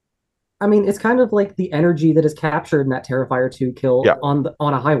 I mean, it's kind of like the energy that is captured in that Terrifier 2 kill on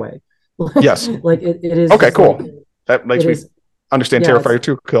a highway. Yes. Like it is. Okay, cool. Like, that makes me understand Terrifier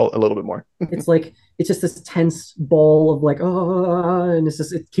 2 kill a little bit more. It's just this tense ball of like, and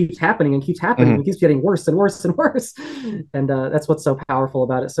it keeps happening and keeps happening and keeps getting worse and worse and worse. And that's what's so powerful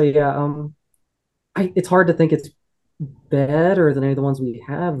about it. So it's hard to think it's better than any of the ones we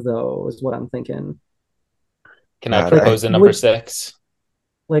have, though, is what I'm thinking. Can I propose a number 6?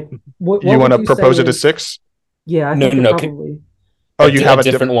 Like, what you want to propose it as 6? Yeah, I think probably. You have a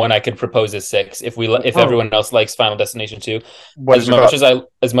different one I could propose as 6 if everyone else likes Final Destination 2. As much as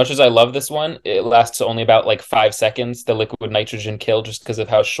I love this one, it lasts only about like 5 seconds, the Liquid Nitrogen kill, just because of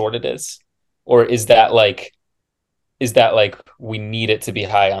how short it is. Or is that like we need it to be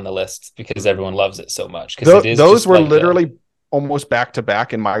high on the list because everyone loves it so much? Because those were literally almost back to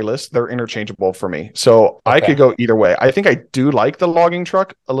back in my list. They're interchangeable for me. So I Okay. could go either way. I think I do like the logging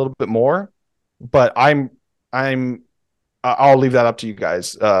truck a little bit more, but I'll leave that up to you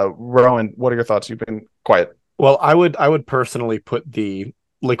guys. Rowan, what are your thoughts? You've been quiet. Well, I would personally put the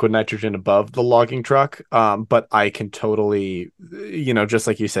liquid nitrogen above the logging truck, but I can totally, just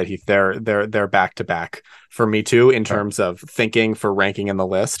like you said, Heath, they're back to back for me too in terms of thinking for ranking in the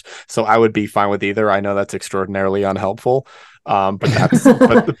list. So I would be fine with either. I know that's extraordinarily unhelpful, but that's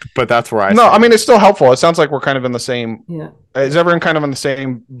but that's where I. No, I mean it's still helpful. It sounds like we're kind of in the same. Yeah. Is everyone kind of on the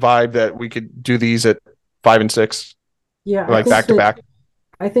same vibe that we could do these at 5 and 6, Yeah, like back to back?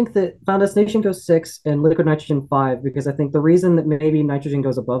 I think that Final Destination goes 6 and Liquid Nitrogen 5 because I think the reason that maybe Nitrogen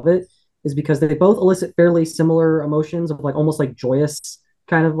goes above it is because they both elicit fairly similar emotions of like almost like joyous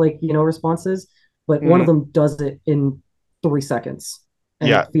kind of like responses, but one of them does it in 3 seconds. And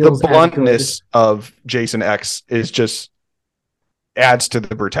Yeah, it feels the as good. bluntness of Jason X is just adds to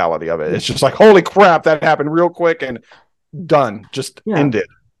the brutality of it. It's just like, holy crap, that happened real quick and done. Just end it.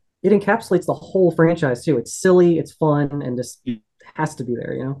 It encapsulates the whole franchise too. It's silly, it's fun, and just has to be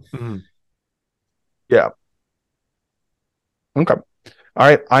there, Mm-hmm. Yeah. Okay. All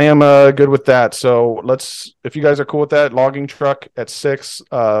right. I am good with that. So if you guys are cool with that, logging truck at 6,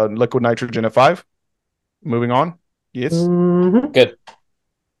 liquid nitrogen at 5. Moving on. Yes. Mm-hmm. Good.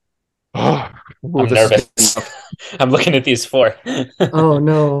 I'm nervous. I'm looking at these 4. Oh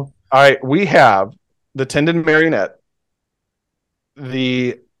no. All right. We have the Tendon Marionette,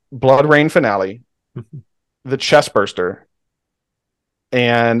 the Blood Rain finale, the Chest Burster,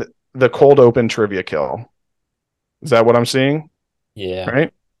 and the Cold Open Trivia Kill. Is that what I'm seeing? Yeah. All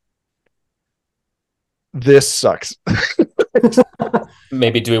right. This sucks.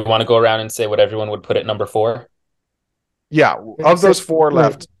 Maybe do we want to go around and say what everyone would put at number 4? Yeah. Of those 4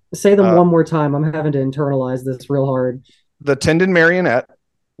 left. Say them one more time. I'm having to internalize this real hard. The Tendon Marionette,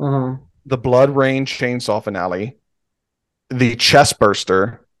 Uh-huh. the Blood Rain Chainsaw finale, the Chest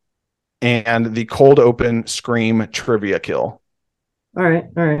Burster, and the Cold Open Scream Trivia Kill. All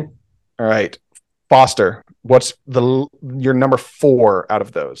right. Foster, what's your number 4 out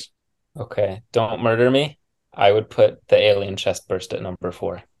of those? Okay. Don't murder me. I would put the Alien Chest Burst at number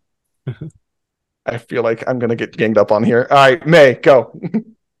 4. I feel like I'm going to get ganged up on here. All right, May, go.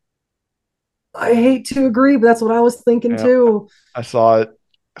 I hate to agree, but that's what I was thinking too. I saw it.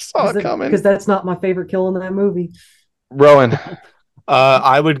 Coming. Because that's not my favorite kill in that movie. Rowan.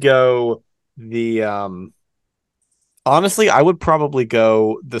 I would go the honestly, I would probably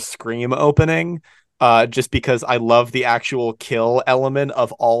go the Scream opening, just because I love the actual kill element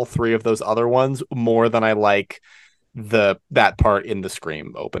of all 3 of those other ones more than I like that part in the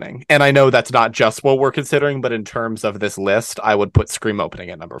Scream opening. And I know that's not just what we're considering, but in terms of this list, I would put Scream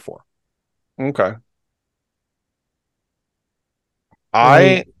opening at number 4. Okay.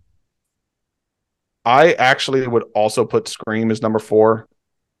 I actually would also put Scream as number 4.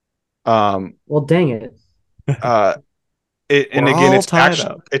 Well, dang it. And again,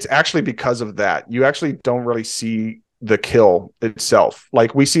 it's actually because of that. You actually don't really see the kill itself.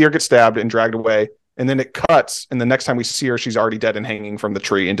 Like we see her get stabbed and dragged away, and then it cuts, and the next time we see her, she's already dead and hanging from the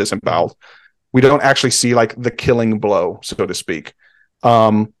tree and disemboweled. We don't actually see like the killing blow, so to speak.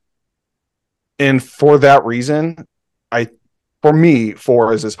 And for that reason, for me,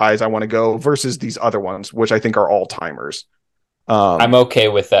 4 is as high as I want to go versus these other ones, which I think are all timers. I'm okay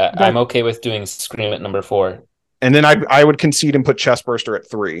with that. I'm okay with doing Scream at number 4. And then I would concede and put Chest Burster at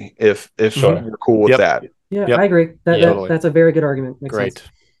 3 if Sure. you're cool with that. Yeah, I agree. That's a very good argument. Makes Great. sense.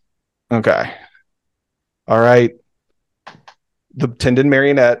 Okay. All right. The Tendon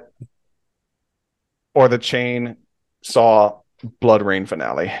Marionette or the Chainsaw Blood Rain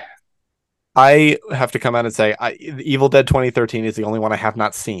finale. I have to come out and say Evil Dead 2013 is the only one I have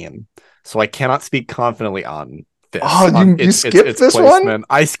not seen, so I cannot speak confidently on this. Oh, you skipped this placement. One?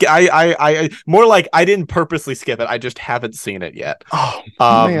 I more like I didn't purposely skip it. I just haven't seen it yet. Oh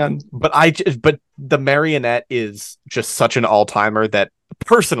man! But the Marionette is just such an all-timer that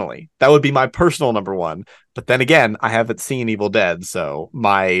personally, that would be my personal number 1. But then again, I haven't seen Evil Dead, so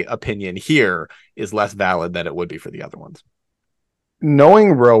my opinion here is less valid than it would be for the other ones.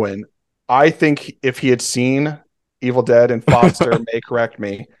 Knowing Rowan, I think if he had seen Evil Dead, and Foster may correct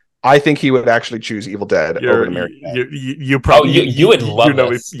me, I think he would actually choose Evil Dead over the Marionette. You probably you would love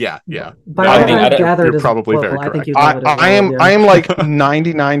this. Yeah. But I've gathered you're probably very correct. I am like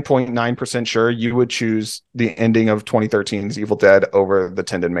 99.9% sure you would choose the ending of 2013's Evil Dead over the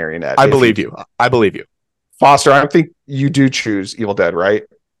Tendon Marionette. I believe you. Foster, I think you do choose Evil Dead, right?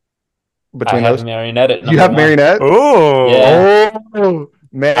 Between those, Marionette. You have 1. Marionette. Oh, yeah. Oh.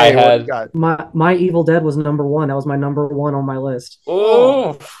 May, I what do you had- got? My Evil Dead was number one. That was my number one on my list.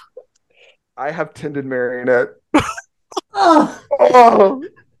 Oh, I have Tended Marionette. Oh, Oh.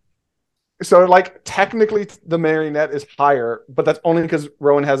 So, like, technically, the Marionette is higher, but that's only because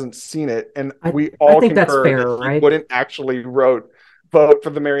Rowan hasn't seen it, and we all think that's concur fair, that he right? wouldn't actually vote for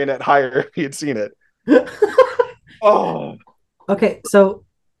the Marionette higher if he had seen it. Oh, okay, so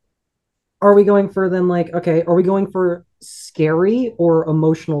are we going for then like okay, are we going for scary or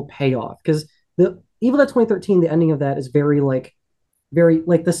emotional payoff? Because the Evil Dead 2013, the ending of that is very like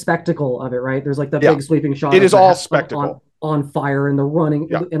the spectacle of it, right? There's like the Yeah. big sweeping shot. It of is the all ha- spectacle. on fire and the running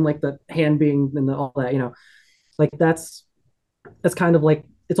Yeah. and like the hand being and all that, like that's kind of like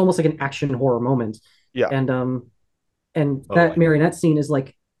it's almost like an action horror moment. Yeah. And that Totally. marionette scene is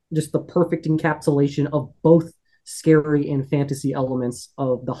like just the perfect encapsulation of both scary and fantasy elements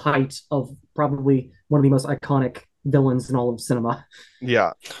of the height of probably one of the most iconic villains in all of cinema.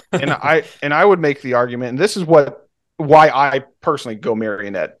 Yeah. And I would make the argument, and this is why I personally go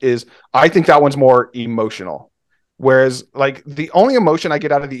Marionette, is I think that one's more emotional. Whereas, like, the only emotion I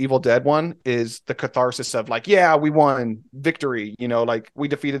get out of the Evil Dead one is the catharsis of, like, yeah, we won, victory, like, we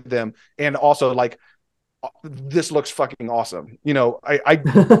defeated them. And also, like, this looks fucking awesome.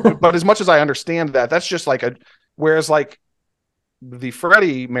 But as much as I understand that, that's just like whereas, like, the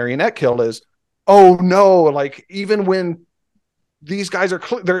Freddy Marionette kill is, oh no, like, even when these guys are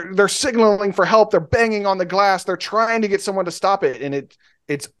they're signaling for help, they're banging on the glass, they're trying to get someone to stop it, and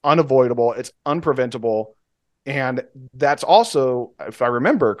it's unavoidable, it's unpreventable. And that's also, if I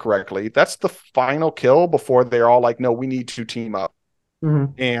remember correctly, that's the final kill before they're all like, no, we need to team up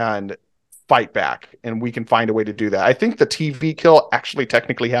and fight back, and we can find a way to do that. I think the TV kill actually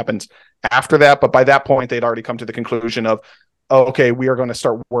technically happens after that, but by that point they'd already come to the conclusion of, oh, okay, we are going to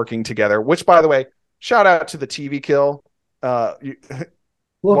start working together, which, by the way, shout out to the TV kill.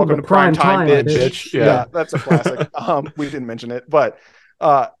 Welcome to prime time, bitch. Yeah, that's a classic. We didn't mention it, but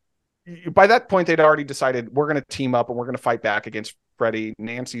by that point they'd already decided we're going to team up and we're going to fight back against Freddy.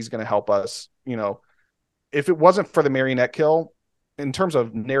 Nancy's going to help us. If it wasn't for the marionette kill, in terms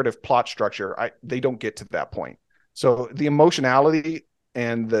of narrative plot structure, they don't get to that point. So the emotionality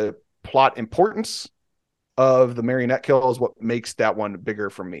and the plot importance of the marionette kill is what makes that one bigger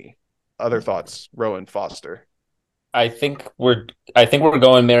for me. Other thoughts, Rowan Foster? I think we're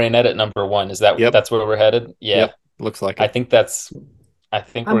going Marionette at number one. Is that that's where we're headed? Yeah, Yep. Looks like it. I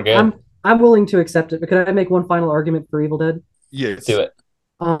think we're good. I'm willing to accept it. But could I make one final argument for Evil Dead? Yes. Do it.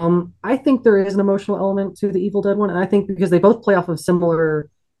 I think there is an emotional element to the Evil Dead one, and I think because they both play off of similar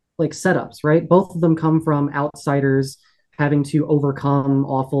like setups, right? Both of them come from outsiders having to overcome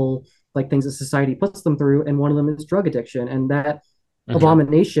awful like things that society puts them through, and one of them is drug addiction, and that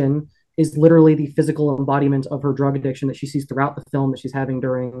Abomination is literally the physical embodiment of her drug addiction that she sees throughout the film that she's having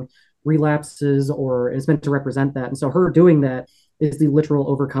during relapses, or is meant to represent that. And so her doing that is the literal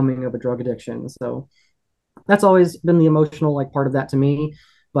overcoming of a drug addiction. So that's always been the emotional like part of that to me.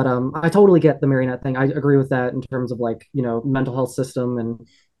 But I totally get the marionette thing. I agree with that in terms of like, mental health system and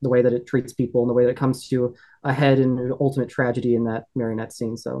the way that it treats people and the way that it comes to a head and an ultimate tragedy in that marionette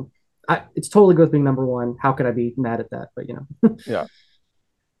scene. So it's totally good with being number one. How could I be mad at that? But Yeah.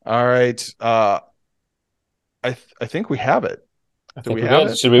 All right. I think we have it. Do we have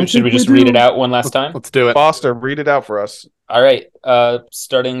it? Should we just read it out one last time? Let's do it. Foster, read it out for us. All right.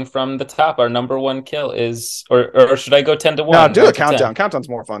 Starting from the top, our number one kill is, or should I go 10 to 1? No, do a countdown. Countdown's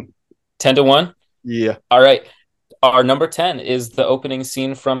more fun. 10 to 1? Yeah. All right. Our number 10 is the opening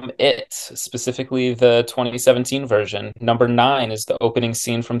scene from It, specifically the 2017 version. Number 9 is the opening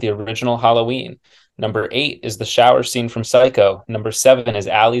scene from the original Halloween. Number 8 is the shower scene from Psycho. Number 7 is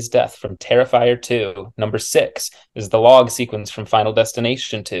Allie's death from Terrifier 2. Number 6 is the log sequence from Final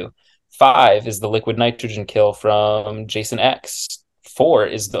Destination 2. 5 is the liquid nitrogen kill from Jason X. 4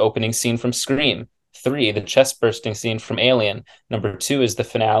 is the opening scene from Scream. 3, the chest bursting scene from Alien. Number 2 is the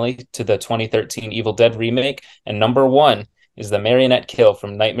finale to the 2013 Evil Dead remake. And number 1 is the marionette kill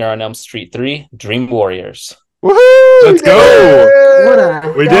from Nightmare on Elm Street 3, Dream Warriors. Woohoo! Let's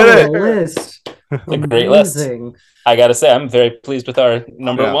go! We did it! List. A great list. I gotta say, I'm very pleased with our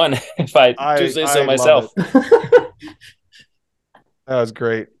number one, if I do say so myself. That was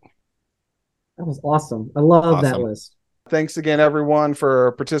great. That was awesome. I love that list. Thanks again, everyone,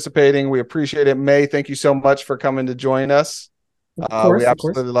 for participating. We appreciate it. May, thank you so much for coming to join us. We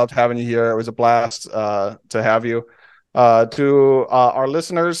absolutely loved having you here. It was a blast to have you. To our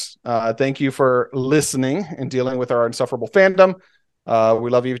listeners, thank you for listening and dealing with our insufferable fandom. We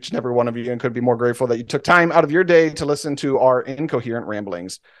love each and every one of you and could be more grateful that you took time out of your day to listen to our incoherent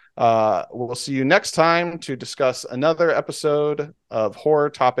ramblings. We'll see you next time to discuss another episode of Horror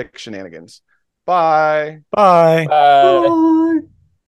Topic Shenanigans. Bye. Bye. Bye. Bye.